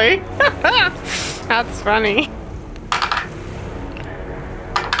 Absolutely. That's funny.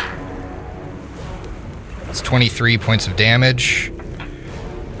 It's 23 points of damage,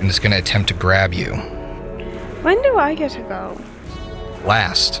 and it's going to attempt to grab you. When do I get to go?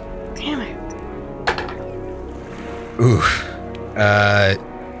 Last. Damn it. Oof.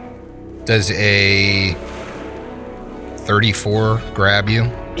 Does a 34 grab you?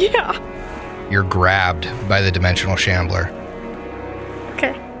 Yeah. You're grabbed by the Dimensional Shambler.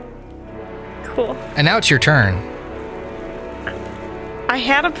 Okay. Cool. And now it's your turn. I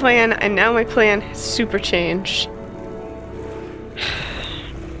had a plan, and now my plan has super changed.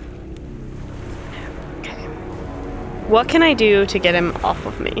 Okay. What can I do to get him off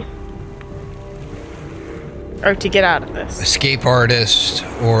of me? Or to get out of this? Escape Artist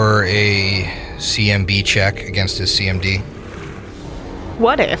or a CMB check against his CMD.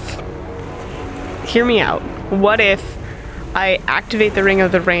 What if... Hear me out. What if I activate the Ring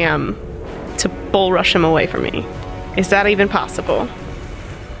of the Ram to bull rush him away from me? Is that even possible?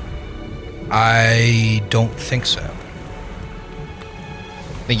 I don't think so. I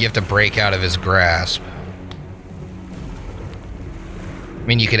think you have to break out of his grasp. I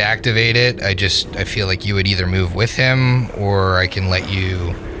mean, you could activate it. I feel like you would either move with him, or I can let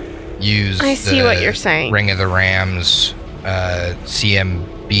you use I see what you're saying. Ring of the Rams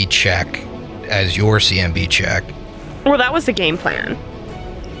CMB check as your CMB check. Well, that was the game plan.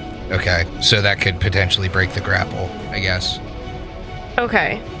 Okay, so that could potentially break the grapple, I guess.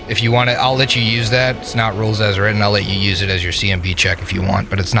 Okay. If you want to, I'll let you use that. It's not rules as written. I'll let you use it as your CMB check if you want,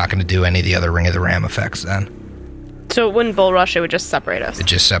 but it's not going to do any of the other Ring of the Ram effects then. So it wouldn't bull rush, it would just separate us. It'd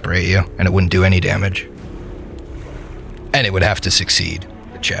just separate you, and it wouldn't do any damage. And it would have to succeed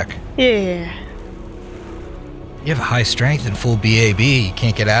the check. Yeah. You have a high strength and full BAB. You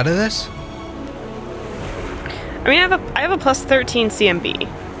can't get out of this? I mean, I have a plus 13 CMB.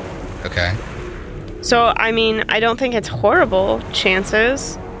 Okay. So, I mean, I don't think it's horrible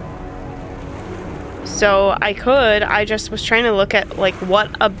chances. So, I just was trying to look at, like, what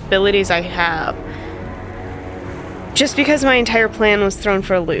abilities I have. Just because my entire plan was thrown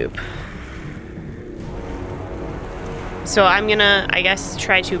for a loop. So, I'm gonna, I guess,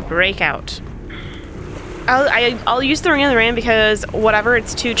 try to break out. I'll use the Ring of the Ram because whatever,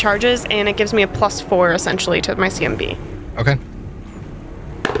 it's 2 charges, and it gives me a plus 4, essentially, to my CMB. Okay.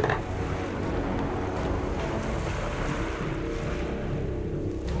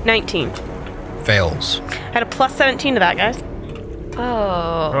 $19. Fails. Had a plus 17 to that, guys.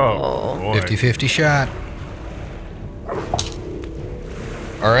 Oh. Boy. 50-50 shot.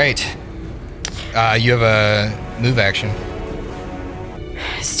 All right. You have a move action.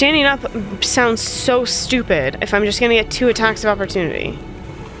 Standing up sounds so stupid if I'm just gonna get 2 attacks of opportunity.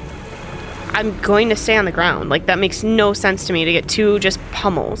 I'm going to stay on the ground. Like, that makes no sense to me to get 2 just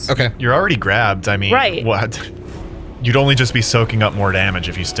pummels. Okay. You're already grabbed. I mean, Right. What? You'd only just be soaking up more damage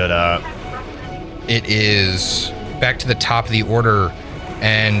if you stood up. It is back to the top of the order,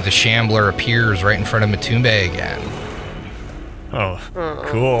 and the Shambler appears right in front of Matumbe again. Oh,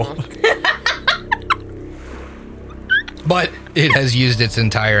 cool. But it has used its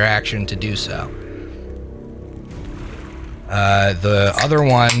entire action to do so. The other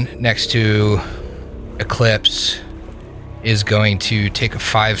one next to Eclipse is going to take a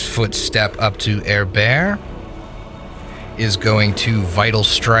 5-foot step up to Herbert, is going to Vital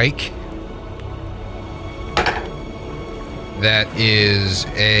Strike. That is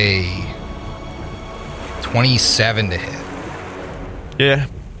a 27 to hit. Yeah,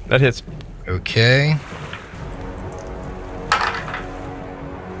 that hits. Okay.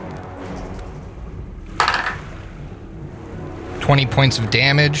 $20 points of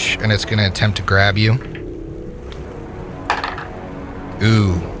damage, and it's going to attempt to grab you.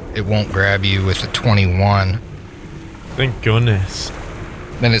 Ooh, it won't grab you with a 21. Thank goodness.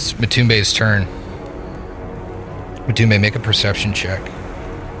 Then it's Matumbe's turn. Matumbe, make a perception check.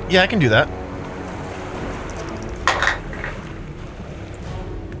 Yeah, I can do that.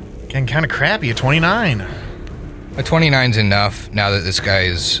 Getting kind of crappy at 29. A 29's enough now that this guy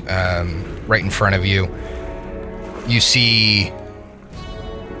is right in front of you. You see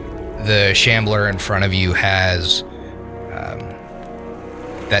the Shambler in front of you has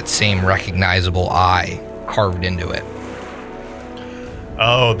that same recognizable eye carved into it.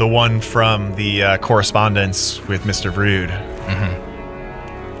 Oh, the one from the correspondence with Mr. Vrood. Mm-hmm.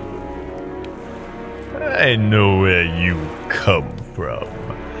 I know where you come from.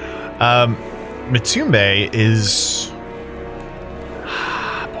 Matumbe is...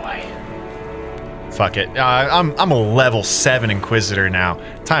 boy. Fuck it. I'm a level 7 Inquisitor now.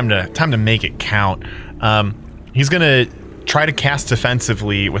 Time to make it count. He's gonna try to cast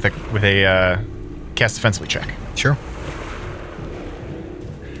defensively with a cast defensively check. Sure.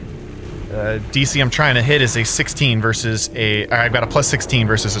 DC I'm trying to hit is a 16 versus I've got a plus 16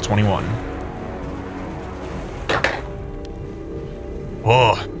 versus a 21.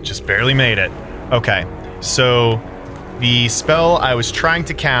 Oh, just barely made it. Okay, so the spell I was trying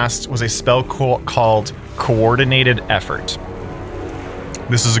to cast was a spell called Coordinated Effort.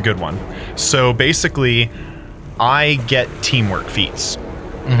 This is a good one. So basically, I get teamwork feats.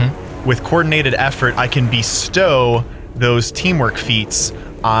 Mm-hmm. With Coordinated Effort, I can bestow those teamwork feats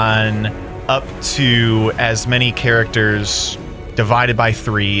on up to as many characters divided by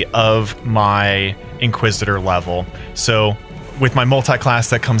 3 of my Inquisitor level. So with my multi-class,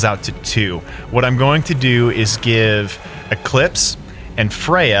 that comes out to 2. What I'm going to do is give Eclipse and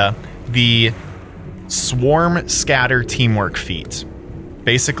Freya the Swarm Scatter teamwork feat.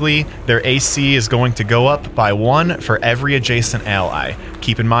 Basically, their AC is going to go up by 1 for every adjacent ally.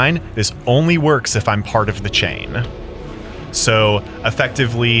 Keep in mind, this only works if I'm part of the chain. So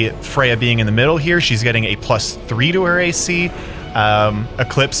effectively, Freya being in the middle here, she's getting a plus 3 to her AC.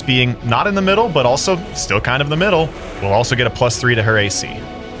 Eclipse being not in the middle, but also still kind of the middle, will also get a plus 3 to her AC.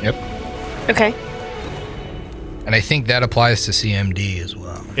 Yep. Okay. And I think that applies to CMD as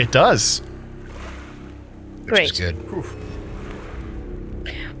well. It does. Which Great. is good.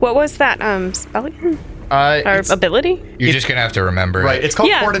 What was that spell again? Or It's- ability? You're just going to have to remember right, it. it's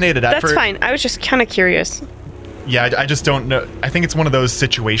called Coordinated Effort. That's fine. I was just kind of curious. Yeah, I just don't know. I think it's one of those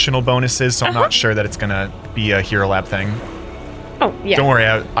situational bonuses, so I'm not sure that it's going to be a Hero Lab thing. Oh, yeah. Don't worry,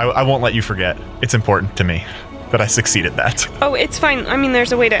 I won't let you forget. It's important to me that I succeeded that. Oh, it's fine. I mean,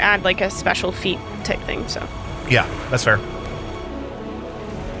 there's a way to add like a special feat type thing, so. Yeah, that's fair.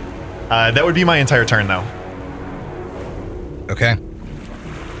 That would be my entire turn, though. Okay.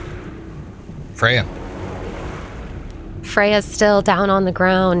 Freya. Freya's still down on the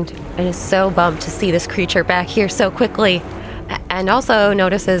ground and is so bummed to see this creature back here so quickly. And also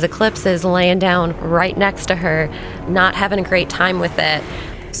notices Eclipse is laying down right next to her, not having a great time with it.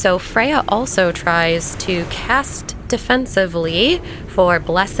 So Freya also tries to cast defensively for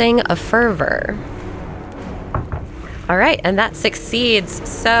Blessing of Fervor. All right, and that succeeds.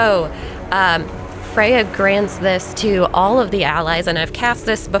 So Freya grants this to all of the allies, and I've cast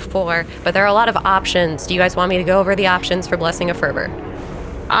this before, but there are a lot of options. Do you guys want me to go over the options for Blessing of Fervor?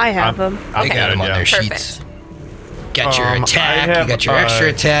 I have them. They got them on their Perfect. sheets. Got your attack, I have, you got your extra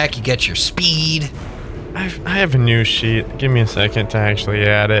attack, you got your speed. I have a new sheet. Give me a second to actually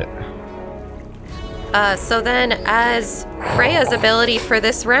add it. So then, as Freya's ability for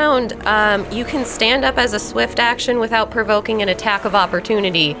this round, you can stand up as a swift action without provoking an attack of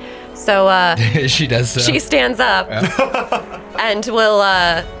opportunity. So She does so. she stands up, And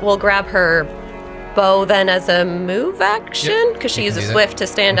we'll grab her bow then as a move action because she You can uses do that. swift to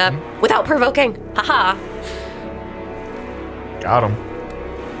stand up without provoking. Haha. Got him.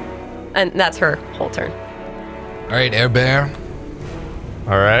 And that's her whole turn. All right, Air Bear.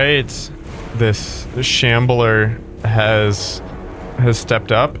 All right. This shambler has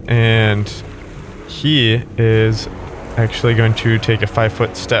stepped up, and he is actually going to take a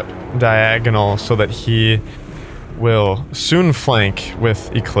 5-foot step diagonal so that he will soon flank with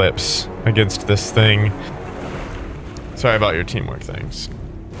Eclipse against this thing. Sorry about your teamwork things,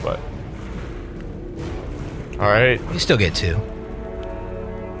 but all right. You still get 2.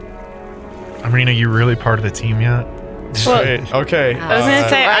 Marina, you really part of the team yet? Well, Great. Okay. I was gonna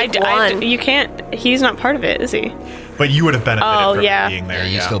say, Like one. you can't. He's not part of it, is he? But you would have benefited Oh, from yeah. being there.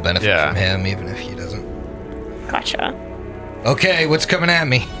 Yeah, you still benefit Yeah. from him, even if he doesn't. Gotcha. Okay, what's coming at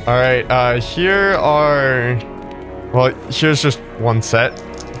me? All right. Here's just one set.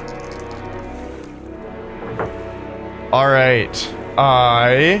 All right.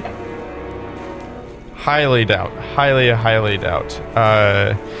 I highly doubt.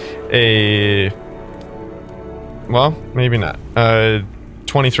 Well, maybe not.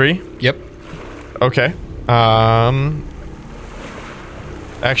 23. Yep. Okay.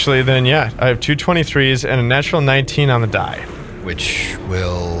 Actually, then yeah, I have 2 23s and a natural 19 on the die. Which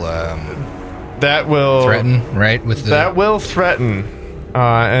will That will threaten, right? With the That will threaten,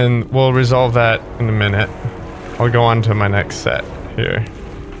 and we'll resolve that in a minute. I'll go on to my next set here,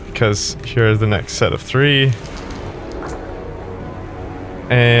 because here's the next set of 3.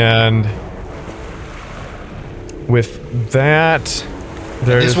 And with that,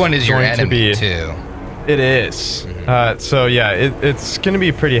 there's this one is your going to enemy be, too. It is. So yeah, it's going to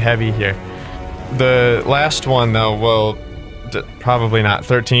be pretty heavy here. The last one though will probably not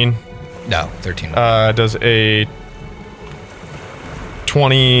 13. No, 13. Does a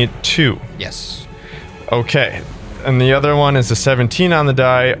 22. Yes. Okay. And the other one is a 17 on the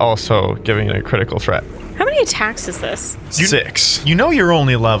die, also giving it a critical threat. How many attacks is this? 6. You know you're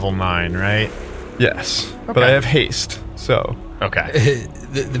only level 9, right? Yes. But Okay. I have haste, so. Okay.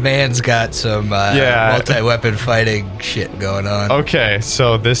 The man's got some Yeah. multi-weapon fighting shit going on. Okay,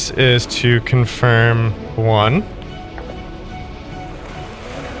 so this is to confirm 1.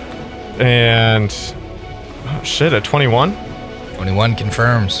 And. Oh, shit, a 21? 21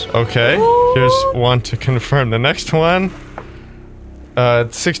 confirms. Okay. Here's one to confirm the next one.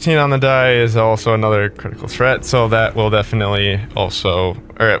 16 on the die is also another critical threat, so that will definitely also,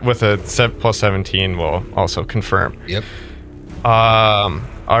 or with a plus 17 will also confirm. Yep. All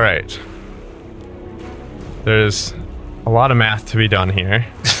right. There's a lot of math to be done here.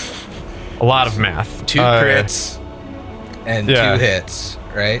 A lot of math. 2 crits and yeah. 2 hits,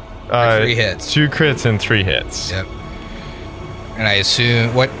 right? Or 3 hits. 2 crits and 3 hits. Yep. And I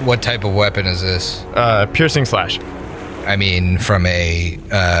assume what type of weapon is this? Piercing slash. I mean, from a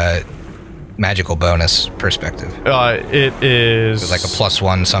magical bonus perspective. It is Like a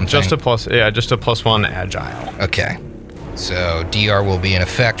 +1 something. just a +1 agile. Okay. So DR will be in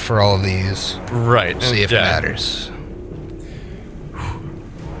effect for all of these. Right. We'll see if yeah. it matters.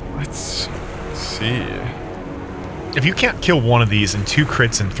 Let's see. If you can't kill one of these in 2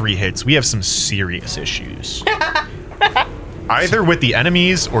 crits and 3 hits, we have some serious issues. Either with the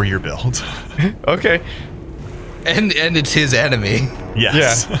enemies or your build. Okay. And it's his enemy.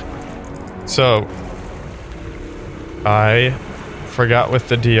 Yes. Yeah. So I forgot with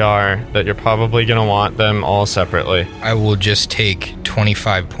the DR that you're probably gonna want them all separately. I will just take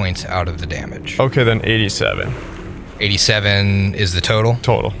 25 points out of the damage. Okay, then 87 87 is the total?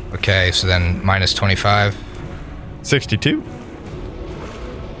 total. Okay, so then minus 25. 62.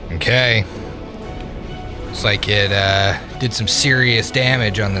 Okay. Looks like it did some serious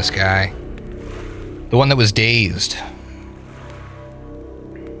damage on this guy. The one that was dazed.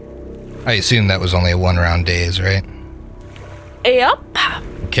 I assume that was only a 1-round daze, right? Yep.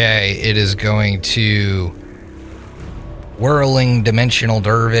 Okay, it is going to Whirling Dimensional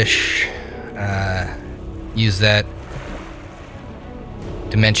Dervish. Use that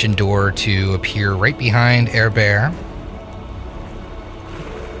dimension door to appear right behind Air Bear.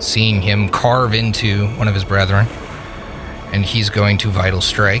 Seeing him carve into one of his brethren. And he's going to Vital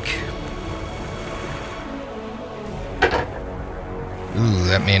Strike. Ooh,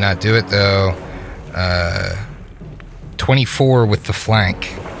 that may not do it though. 24 with the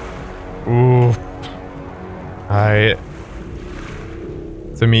flank. Ooh.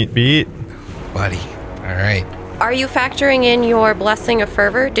 The meat beat. Buddy. All right. Are you factoring in your Blessing of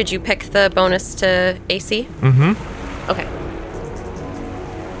Fervor? Did you pick the bonus to AC? Mm-hmm. Okay.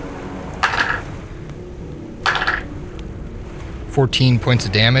 14 points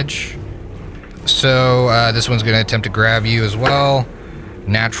of damage. So this one's going to attempt to grab you as well.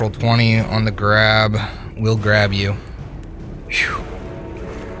 Natural 20 on the grab. Will grab you. Whew.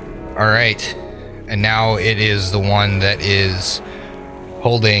 All right. And now it is the one that is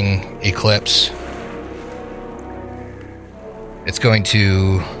holding Eclipse. It's going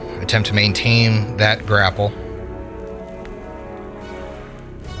to attempt to maintain that grapple.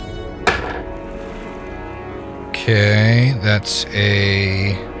 Okay, that's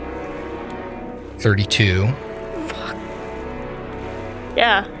a 32.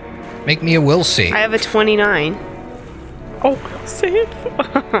 Yeah. Make me a will save. I have a 29. Oh, save.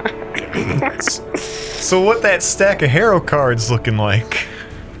 So what that stack of hero cards looking like?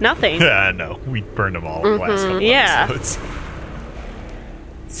 Nothing. No, we burned them all in the last couple Yeah. episodes.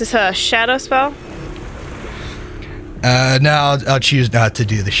 Is this a shadow spell? No, I'll choose not to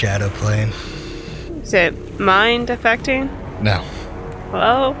do the shadow plane. Is it mind affecting? No.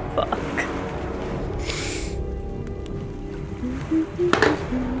 Oh, fuck.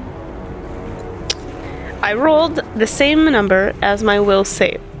 I rolled the same number as my will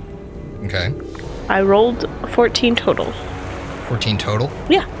save. Okay. I rolled 14 total. 14 total.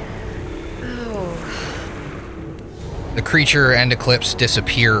 Yeah. The creature and Eclipse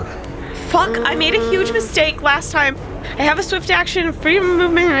disappear. Fuck, I made a huge mistake last time. I have a swift action, freedom of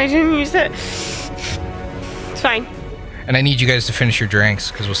movement, and I didn't use it. It's fine. And I need you guys to finish your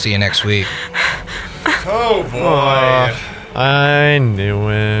drinks because we'll see you next week. Oh boy. I knew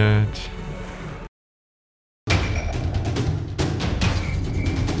it.